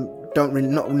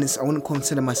wouldn't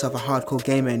consider myself a hardcore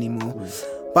gamer anymore.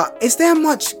 But is there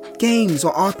much games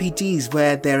or RPGs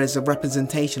where there is a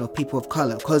representation of people of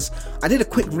color? Because I did a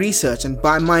quick research, and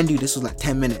mind you, this was like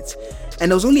 10 minutes.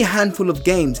 And there was only a handful of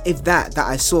games, if that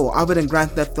I saw, other than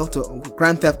Grand Theft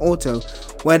Auto,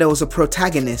 where there was a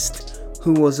protagonist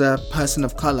who was a person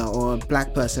of color, or a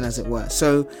black person, as it were.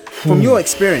 So, from your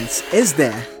experience, is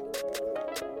there?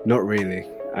 Not really.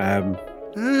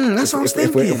 That's what I was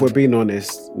thinking. If we're being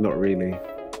honest, not really.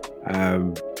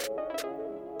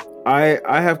 I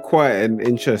have quite an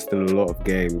interest in a lot of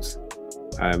games,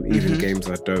 even games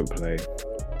I don't play.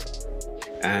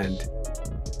 And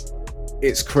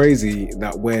it's crazy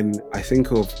that when I think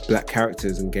of black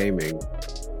characters in gaming,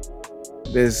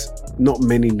 there's not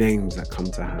many names that come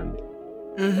to hand.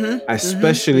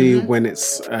 Especially when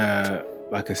it's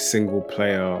like a single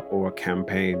player or a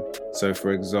campaign. So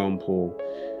for example,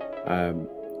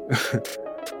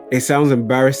 it sounds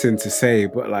embarrassing to say,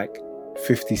 but like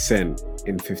 50 Cent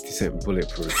in 50 Cent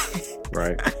Bulletproof,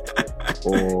 right?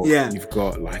 Or you've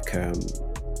got like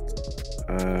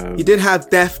you did have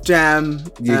Def Jam.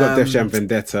 You got Def Jam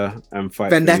Vendetta and Fight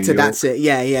Vendetta, for New York. that's it.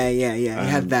 Yeah. You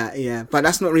had that, yeah. But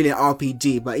that's not really an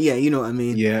RPG, but yeah, you know what I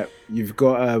mean. Yeah, you've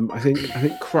got I think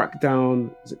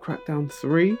Crackdown, is it Crackdown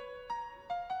 3?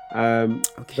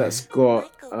 That's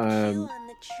got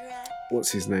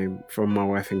what's his name from My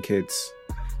Wife and Kids?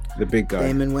 The big guy.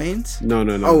 Damon Wayans? No.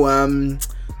 Oh,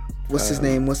 what's his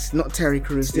name? What's not Terry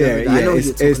Crews? I know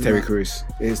it is Terry Crews.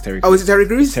 It is Terry Crews. Oh, is it Terry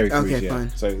Crews? Terry Crews, okay, yeah. fine.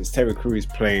 So it's Terry Crews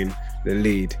playing the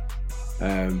lead.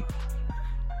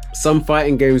 Some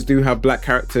fighting games do have black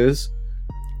characters.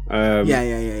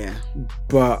 Yeah.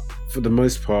 But for the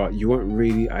most part,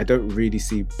 I don't really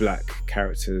see black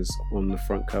characters on the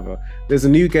front cover. There's a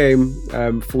new game,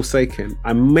 Forsaken.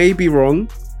 I may be wrong,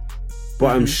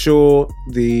 but I'm sure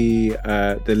the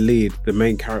lead, the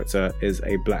main character, is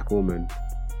a black woman,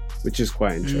 which is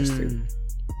quite interesting.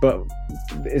 But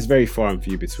it's very far and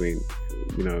few between.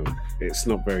 You know, it's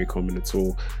not very common at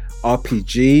all.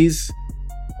 RPGs,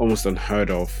 almost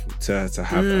unheard of to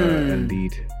have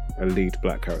a lead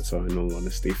black character, in all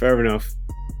honesty. Fair enough.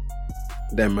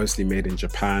 They're mostly made in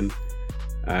Japan.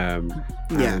 And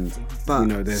but you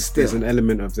know, there's an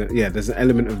element of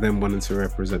them wanting to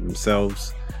represent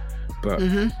themselves. But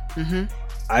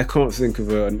I can't think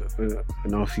of an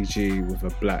RPG with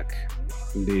a black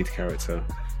lead character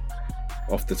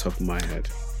off the top of my head.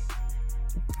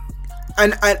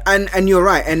 And you're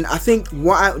right. And I think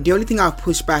the only thing I'll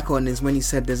push back on is when you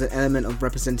said there's an element of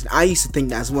representing. I used to think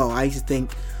that as well. I used to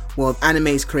think, well, if anime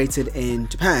is created in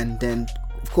Japan, then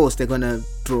of course they're gonna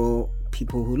draw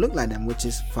people who look like them, which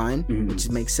is fine, which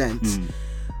makes sense.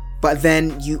 But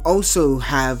then you also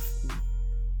have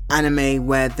anime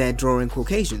where they're drawing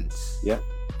Caucasians. Yeah.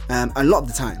 A lot of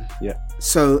the time. Yeah.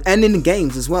 So, and in the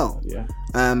games as well. Yeah.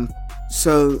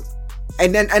 So,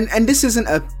 and then and this isn't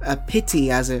a pity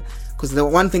because the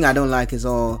one thing I don't like is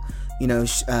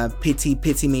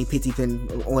pity me,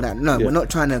 all that. No, we're not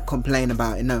trying to complain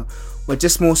about it. No, we're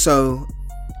just more so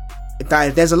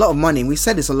that there's a lot of money. We've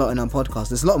said this a lot in our podcast.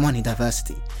 There's a lot of money in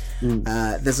diversity.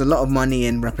 There's a lot of money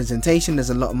in representation. There's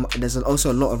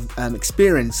also a lot of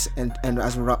experience and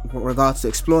as regards to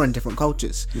exploring different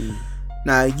cultures.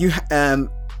 Now you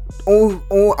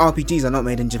all RPGs are not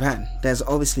made in Japan. There's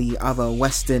obviously other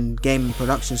Western gaming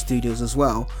production studios as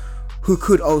well who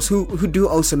do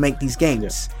also make these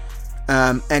games,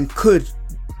 and could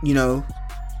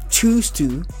choose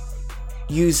to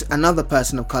use another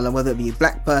person of color, whether it be a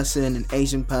black person, an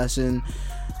Asian person,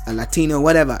 a Latino,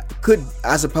 whatever, could,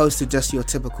 as opposed to just your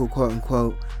typical quote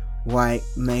unquote white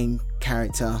main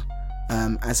character,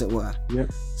 as it were.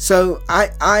 Yep. So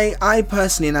I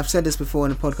personally, and I've said this before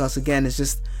in the podcast again, it's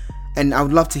just, and I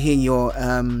would love to hear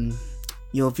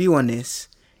your view on this.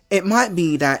 It might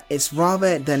be that it's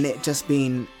rather than it just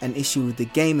being an issue with the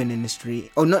gaming industry,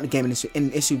 or not the gaming industry,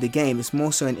 an issue with the game, it's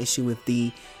more so an issue with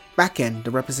the back end,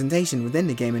 the representation within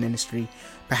the gaming industry.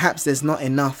 Perhaps there's not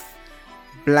enough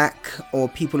black or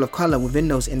people of color within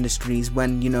those industries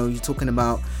when, you're talking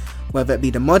about whether it be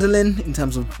the modeling, in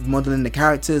terms of modeling the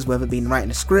characters, whether it be writing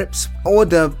the scripts, or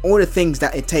the things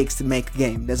that it takes to make a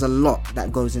game. There's a lot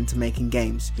that goes into making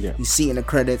games. Yeah. You see it in the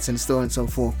credits and so on and so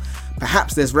forth.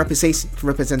 Perhaps there's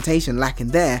representation lacking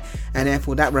there, and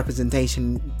therefore that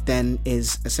representation then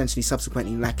is essentially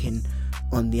subsequently lacking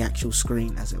on the actual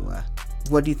screen, as it were.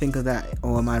 What do you think of that,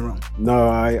 or am I wrong? No,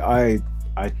 I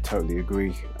totally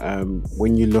agree.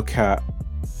 When you look at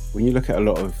a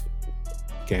lot of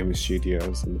gaming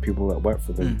studios and the people that work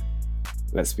for them,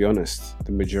 let's be honest,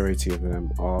 the majority of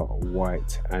them are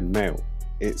white and male.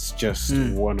 It's just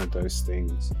one of those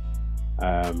things.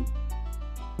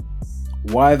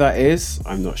 Why that is,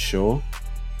 I'm not sure.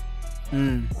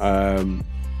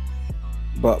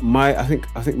 But I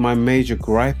think my major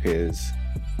gripe is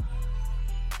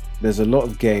there's a lot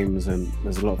of games and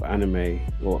there's a lot of anime.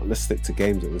 Well, let's stick to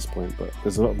games at this point, but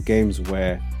there's a lot of games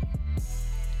where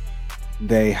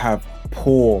they have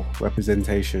poor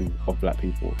representation of black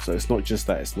people. So it's not just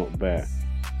that it's not there.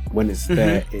 When it's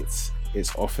there, it's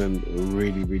often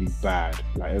really, really bad,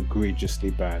 like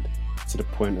egregiously bad, to the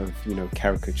point of,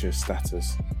 caricature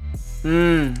status.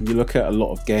 You look at a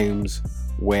lot of games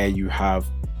where you have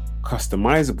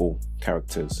customizable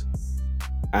characters,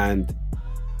 and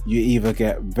you either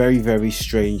get very, very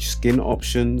strange skin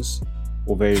options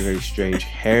or very, very strange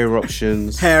hair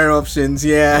options. Hair options,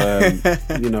 yeah.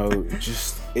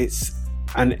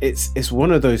 It's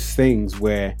one of those things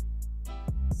where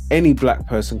any black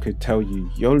person could tell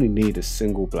you only need a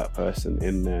single black person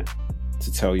in there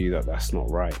to tell you that that's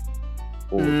not right,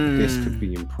 or this could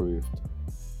be improved.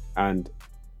 And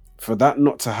for that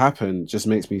not to happen just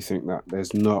makes me think that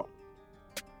there's not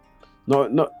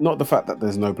the fact that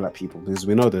there's no black people, because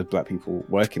we know there's black people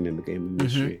working in the game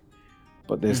industry,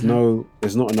 but there's not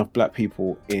enough black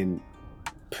people in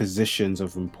positions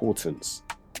of importance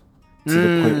to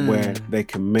the point where they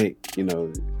can make,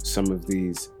 some of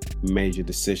these major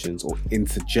decisions or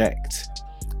interject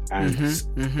and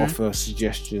offer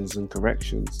suggestions and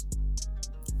corrections.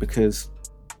 Because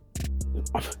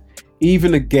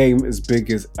even a game as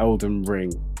big as Elden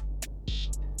Ring,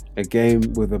 a game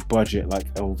with a budget like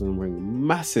Elden Ring,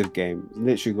 massive game,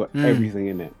 literally got everything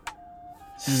in it,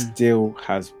 still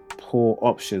has poor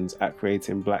options at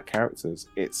creating black characters.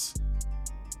 It's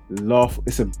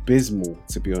abysmal,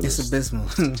 to be honest. It's abysmal.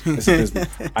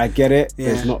 I get it. Yeah.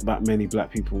 There's not that many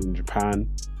black people in Japan,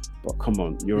 but come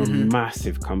on, you're a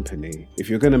massive company. If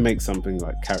you're going to make something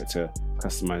like character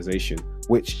customization,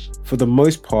 which for the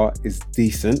most part is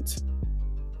decent,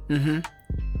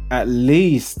 at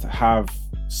least have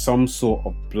some sort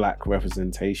of black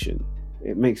representation.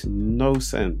 It makes no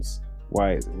sense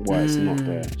why it's not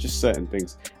there. Just certain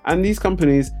things. And these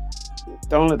companies,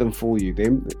 don't let them fool you.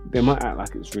 They might act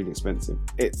like it's really expensive.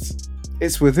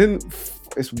 It's within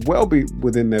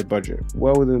their budget.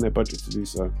 Well within their budget to do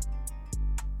so.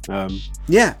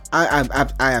 Yeah, I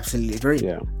absolutely agree.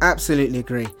 Yeah, absolutely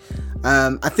agree.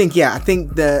 I think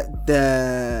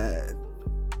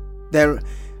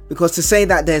because to say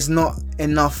that there's not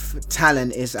enough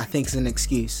talent is an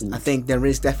excuse. I think there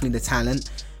is definitely the talent.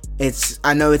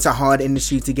 I know it's a hard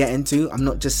industry to get into. I'm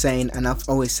not just saying, and I've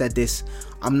always said this,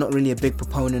 I'm not really a big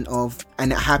proponent of,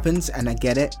 and it happens and I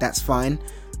get it, that's fine.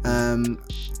 But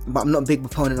I'm not a big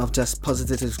proponent of just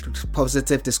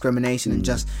positive discrimination and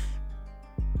just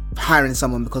hiring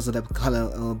someone because of their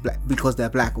color or because they're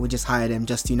black, or just hire them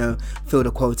just fill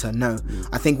the quota. No,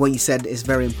 I think what you said is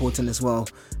very important as well.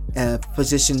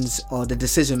 Positions or the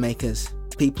decision makers,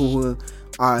 people who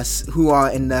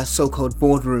are in the so-called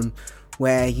boardroom,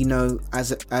 where as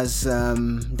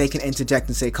they can interject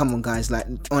and say, come on guys, like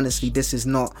honestly, this is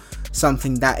not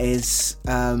something that is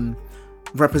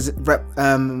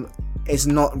is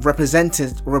not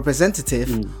representative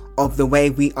of the way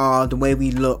we are, the way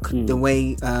we look, the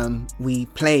way we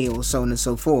play, or so on and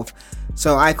so forth.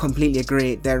 So I completely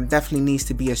agree. There definitely needs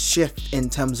to be a shift in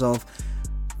terms of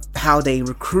how they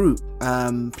recruit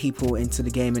people into the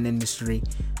gaming industry,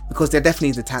 because there definitely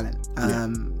is the talent.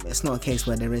 It's not a case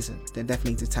where there isn't. There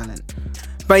definitely is the talent.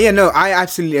 But yeah, no, I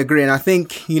absolutely agree. And I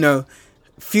think,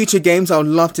 future games I would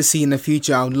love to see in the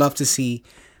future, I would love to see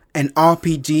an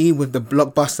RPG with the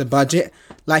blockbuster budget,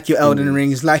 like your Elden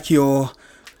Rings, like your,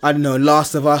 I don't know,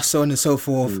 Last of Us, so on and so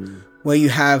forth, where you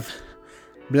have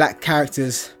black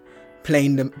characters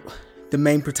playing the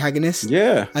main protagonist,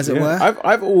 as it were.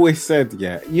 I've always said,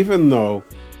 even though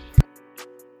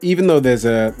there's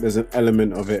an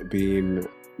element of it being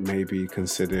maybe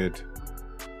considered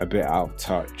a bit out of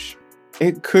touch,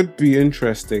 it could be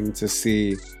interesting to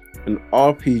see an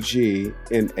RPG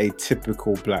in a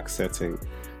typical black setting.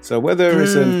 So whether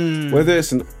it's an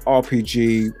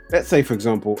RPG, let's say for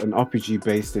example an RPG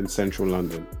based in central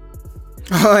London,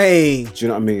 Oh, hey. Do you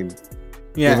know what I mean?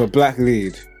 Yeah. With a black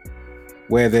lead,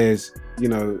 where there's,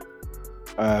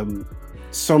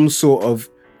 some sort of,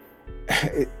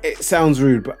 it sounds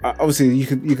rude, but obviously you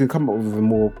can come up with a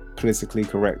more politically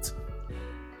correct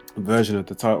version of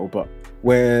the title, but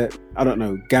where, I don't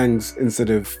know, gangs instead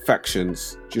of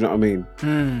factions. Do you know what I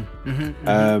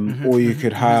mean? Or you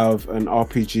could have an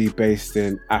RPG based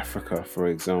in Africa, for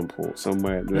example,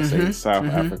 somewhere, let's say in South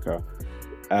Africa.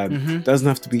 Doesn't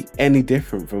have to be any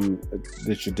different from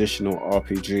the traditional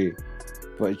RPG,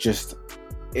 but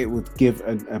it would give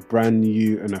a brand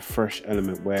new and a fresh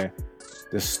element where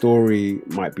the story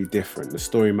might be different. The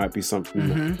story might be something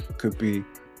that could be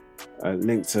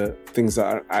linked to things that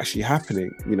are actually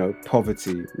happening.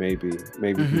 Poverty, maybe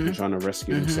people trying to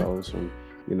rescue themselves from,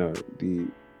 the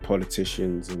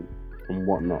politicians and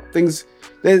whatnot. Things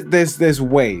there's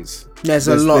ways. There's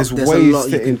ways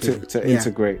to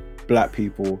integrate Black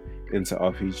people into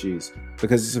RPGs,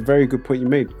 because it's a very good point you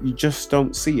made. You just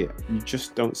don't see it.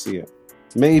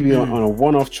 Maybe on a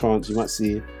one-off chance you might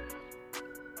see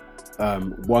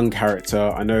one character.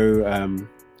 I know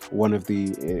one of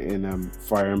the in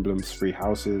Fire Emblem's Three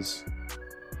Houses,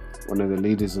 one of the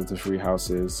leaders of the Three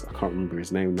Houses, I can't remember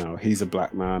his name now, he's a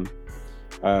black man,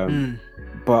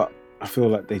 but I feel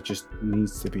like there just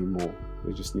needs to be more.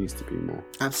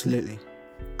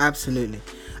 Absolutely,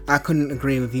 I couldn't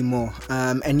agree with you more.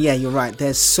 And yeah, you're right,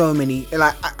 there's so many,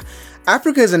 like,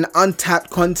 Africa is an untapped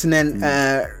continent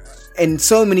in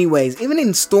so many ways, even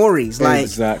in stories. Like,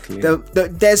 exactly,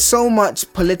 there's so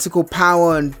much political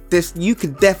power, and this, you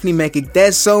could definitely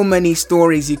there's so many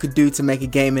stories you could do to make a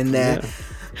game in there.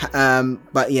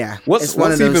 But yeah, what's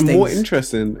even more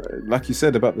interesting, like you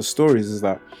said about the stories, is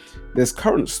that there's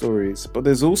current stories, but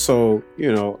there's also,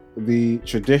 the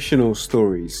traditional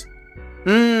stories.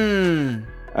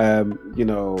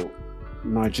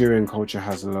 Nigerian culture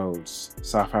has loads,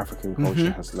 South African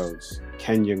culture has loads,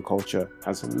 Kenyan culture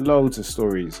has loads of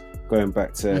stories going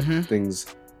back to things,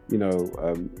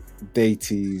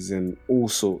 deities and all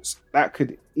sorts that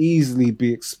could easily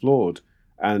be explored,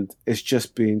 and it's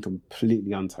just being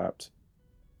completely untapped.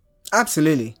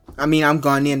 Absolutely. I mean, I'm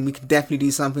Ghanaian. We could definitely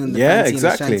do something in the Fanti and the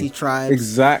Shanti tribes.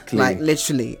 Exactly. Like,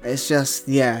 literally, it's just,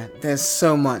 there's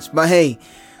so much. But hey,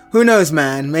 who knows,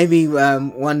 man? Maybe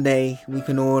one day we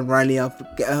can all rally up,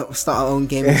 start our own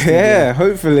gaming studio. Yeah,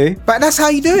 hopefully. But that's how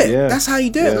you do it. Yeah. That's how you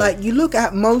do it. Like, you look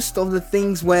at most of the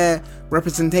things where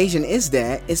representation is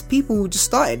there, it's people who just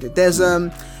started. There was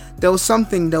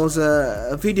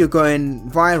a video going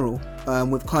viral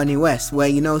with Kanye West,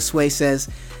 where, Sway says,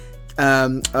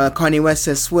 Kanye West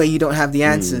says, Sway, you don't have the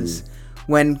answers.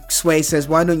 When Sway says,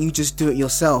 why don't you just do it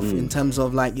yourself in terms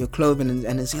of like your clothing,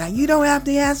 and it's like, you don't have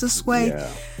the answers, Sway.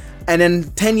 And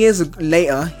then 10 years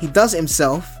later, he does it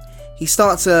himself. He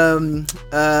starts a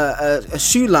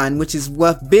shoe line which is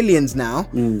worth billions now.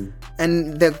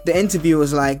 And the interview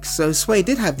was like, so Sway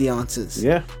did have the answers.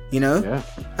 So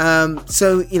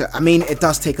I mean, it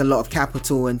does take a lot of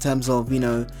capital in terms of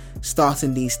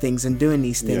starting these things and doing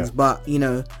these things, but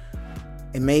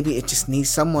and maybe it just needs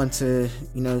someone to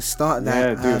start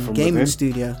that gaming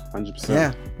studio.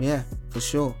 100%. Yeah, for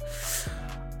sure.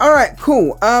 All right,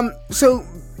 cool. So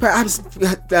perhaps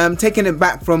taking it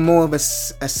back from more of a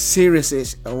serious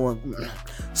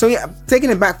taking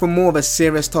it back from more of a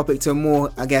serious topic to a more,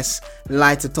 I guess,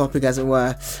 lighter topic, as it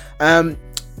were.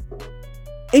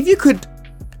 If you could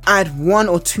add one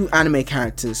or two anime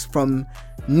characters from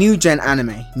new gen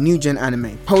anime,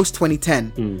 post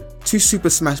 2010 to Super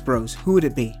Smash Bros, who would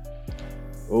it be?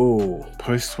 Oh,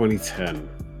 post 2010.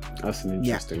 That's an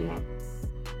interesting one.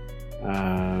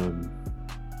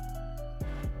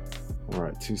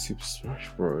 Alright, two Super Smash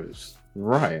Bros.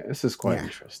 Right, this is quite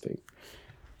interesting.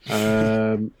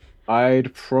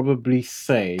 I'd probably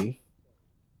say, I'm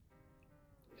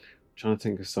trying to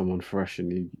think of someone fresh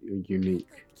and unique.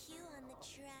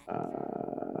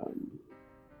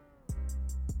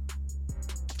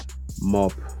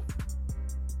 Mob.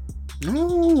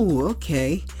 Oh,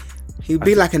 okay. He'd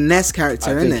be like a Ness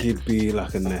character, I innit? think he'd be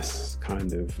like a Ness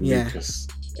kind of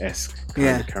Lucas-esque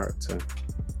kind of character.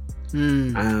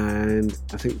 And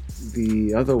I think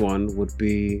the other one would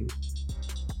be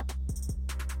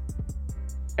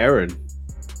Eren.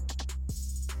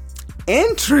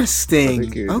 Interesting. I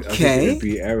think it'd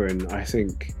be Eren. I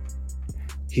think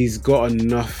he's got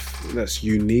enough that's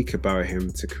unique about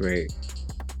him to create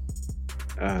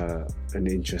an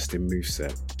interesting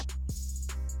moveset.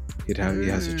 He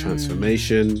has a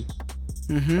transformation,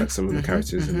 like some of the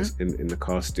characters in the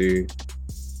cast do.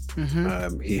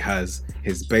 He has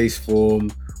his base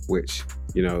form, which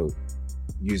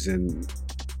using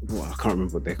I can't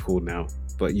remember what they're called now,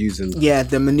 but using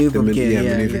the maneuver gear,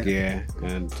 maneuver gear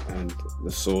and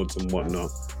the swords and whatnot,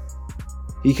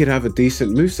 he could have a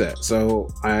decent moveset. So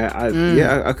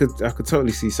I could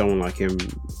totally see someone like him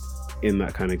in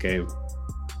that kind of game.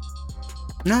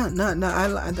 No,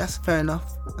 that's fair enough.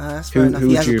 That's fair enough.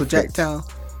 He has a projectile.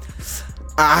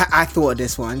 I thought of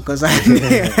this one because I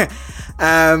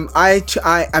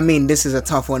mean, this is a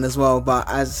tough one as well. But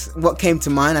as what came to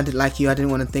mind, I didn't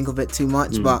want to think of it too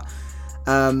much. But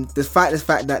the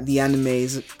fact that the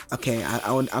animes, okay,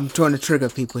 I'm trying to trigger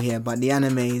people here, but the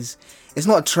animes, it's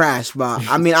not trash, but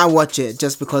I mean, I watch it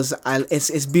just because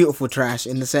it's beautiful trash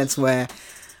in the sense where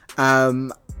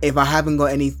if I haven't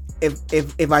got any.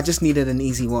 If I just needed an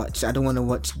easy watch, I don't want to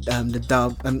watch the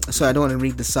dub. I don't want to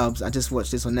read the subs. I just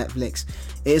watch this on Netflix.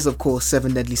 It is, of course,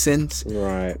 Seven Deadly Sins.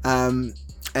 Right.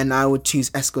 And I would choose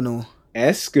Escanor.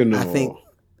 Escanor. I think.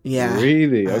 Yeah.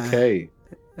 Really? Okay.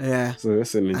 Yeah. So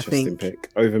that's an interesting pick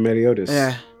over Meliodas.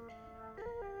 Yeah.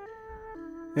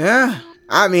 Yeah.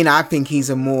 I mean, I think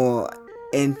he's a more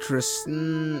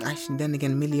interesting. Actually, then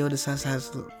again, Meliodas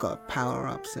has got power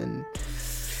ups and.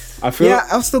 I'll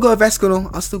still go with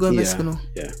Escanor. Escanor.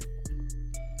 Yeah.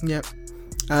 Yep.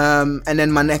 And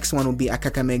then my next one will be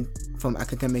Akakame from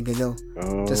Akakame Gagel.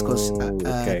 Oh, just because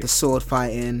the sword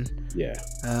fighting. Yeah.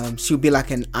 She'll be like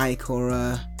an Ike or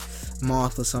a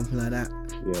Marth or something like that.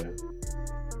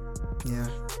 Yeah.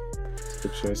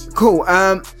 Good choices. Cool.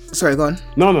 Sorry, go on.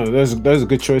 No, those are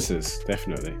good choices,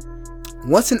 definitely.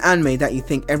 What's an anime that you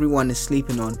think everyone is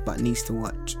sleeping on but needs to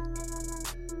watch?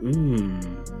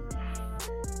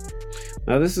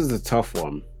 Now this is a tough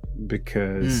one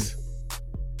because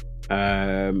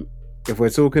if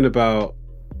we're talking about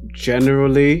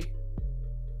generally,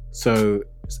 so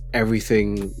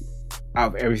everything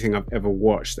I've ever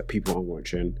watched that people aren't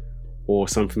watching, or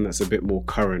something that's a bit more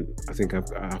current, I think I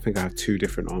have two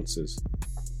different answers.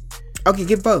 Okay,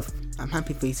 give both. I'm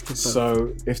happy for you to give both.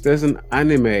 So if there's an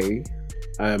anime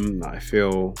that I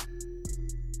feel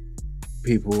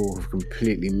people have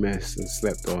completely missed and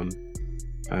slept on,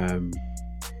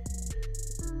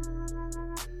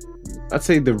 I'd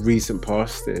say the recent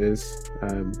past it is.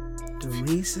 The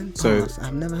recent past?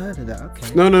 I've never heard of that.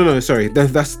 Okay. No. Sorry, I'm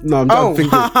thinking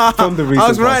from the recent past. I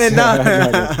was writing it down.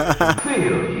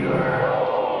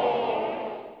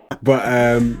 But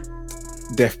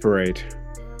Death Parade.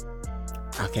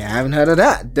 Okay, I haven't heard of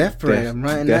that. Death Parade. I'm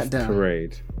writing that down. Death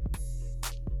Parade.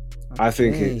 Okay. I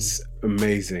think it's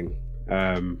amazing.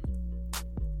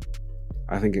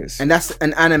 I think it's... And that's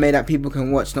an anime that people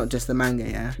can watch, not just the manga,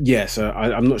 yeah? Yeah, so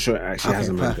I'm not sure it actually has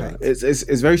a manga. It's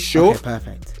very short. Okay,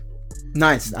 perfect.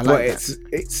 Nice, I like that.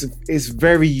 It's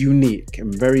very unique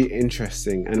and very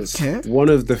interesting, and it's one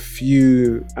of the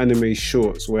few anime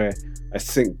shorts where I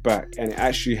think back and it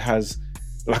actually has...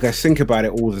 Like, I think about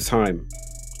it all the time.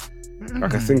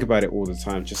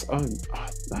 Just,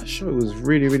 that show was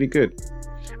really, really good.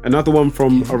 Another one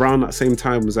from around that same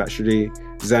time was actually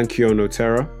Zankyo no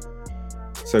Terra.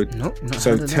 So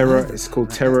Terra, it's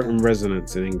called Terra in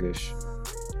Resonance in English.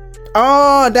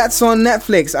 Oh, that's on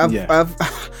Netflix.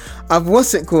 I've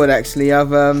what's it called actually?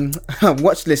 I've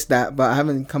watched list that, but I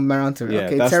haven't come around to it. Yeah,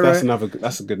 okay, that's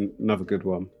another good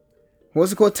one.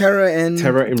 What's it called? Terra in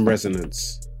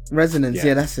Resonance. Resonance,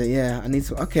 yeah, that's it. Yeah, I need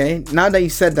to. Okay, now that you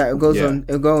said that,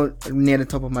 it'll go near the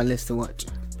top of my list to watch.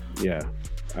 Yeah.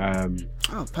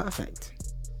 Oh, perfect.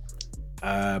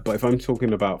 But if I'm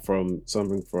talking about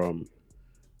something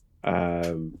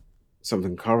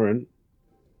current,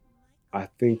 I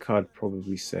think I'd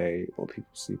probably say what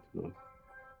people sleeping on.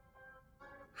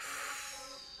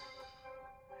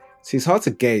 See, it's hard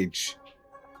to gauge,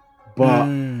 but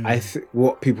I think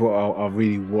what people are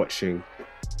really watching.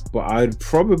 But I'd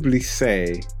probably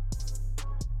say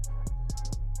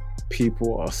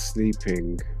people are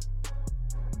sleeping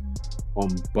on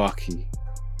Bucky.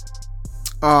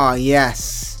 Oh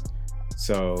yes.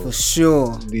 So for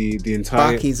sure, the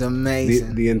entire Bucky's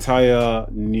amazing. The entire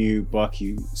new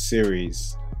Bucky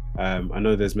series. I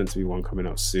know there's meant to be one coming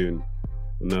out soon,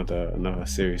 another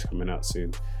series coming out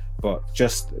soon. But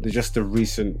just the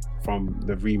recent from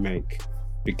the remake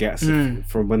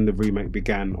from when the remake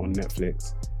began on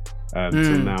Netflix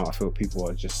till now, I feel people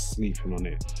are just sleeping on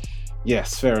it.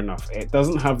 Yes, fair enough. It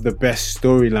doesn't have the best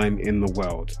storyline in the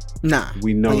world. Nah,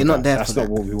 we know you're not there. That's not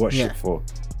what we watched it for.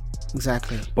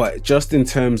 Exactly. But just in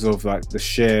terms of like the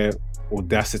sheer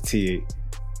audacity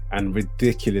and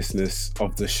ridiculousness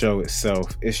of the show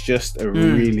itself, it's just a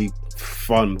really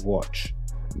fun watch.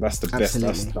 That's the best.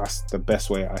 That's the best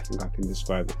way I think I can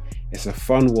describe it. It's a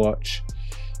fun watch.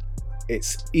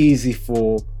 It's easy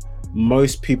for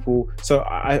most people. So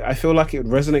I feel like it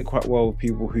would resonate quite well with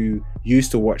people who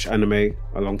used to watch anime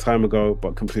a long time ago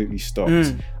but completely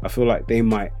stopped. I feel like they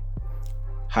might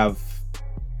have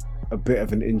a bit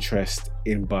of an interest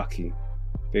in Baki.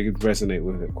 They could resonate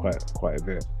with it quite a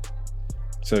bit.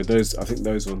 So I think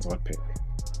those ones I'd pick.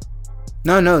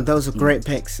 No, those are great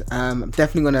picks. I'm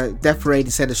definitely gonna Death Raid.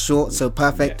 You said a short, so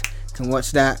perfect. Yeah. Can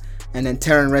watch that. And then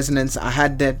Terran Resonance, I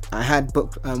had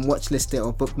watch listed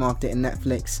or bookmarked it in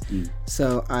Netflix,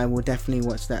 so I will definitely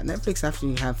watch that. Netflix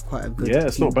actually have quite a good. Yeah,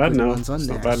 it's not bad now. It's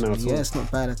not bad now at all. Yeah, it's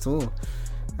not bad at all.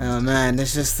 Oh man,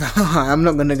 it's just I'm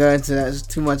not gonna go into that. It's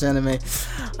too much anime.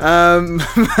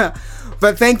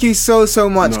 But thank you so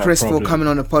much, Chris, for coming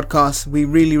on the podcast. We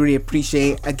really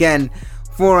appreciate it. Again,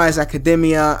 Four Eyes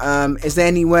Academia. Is there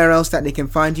anywhere else that they can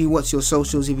find you? What's your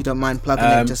socials, if you don't mind plugging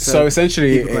it? Just so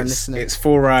essentially, it's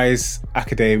Four Eyes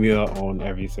Academia on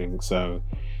everything. So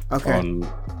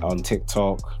on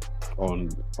TikTok, on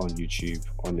YouTube,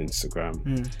 on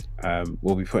Instagram.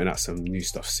 We'll be putting out some new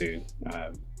stuff soon.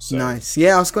 Nice.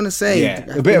 Yeah, I was gonna say. Yeah,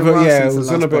 it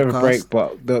was on a bit of a break,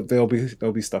 but there'll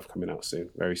be stuff coming out soon,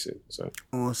 very soon. So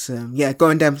awesome. Yeah, go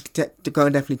and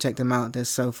definitely check them out. They're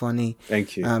so funny.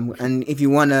 Thank you. And if you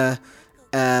wanna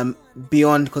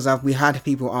beyond, because we had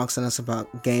people asking us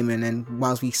about gaming, and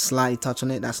whilst we slightly touch on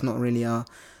it, that's not really our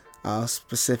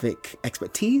specific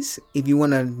expertise. If you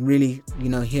want to really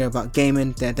hear about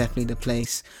gaming, they're definitely the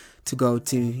place to go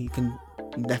to. You can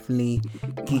definitely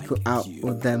geek out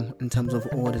with them in terms of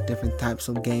all the different types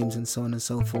of games and so on and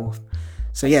so forth.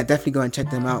 So yeah, definitely go and check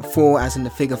them out. 4 as in the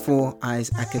figure 4 Eyes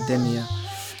Academia.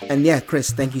 And yeah,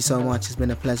 Chris, thank you so much. It's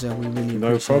been a pleasure. We really appreciate it.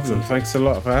 No problem. Thanks a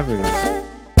lot for having us.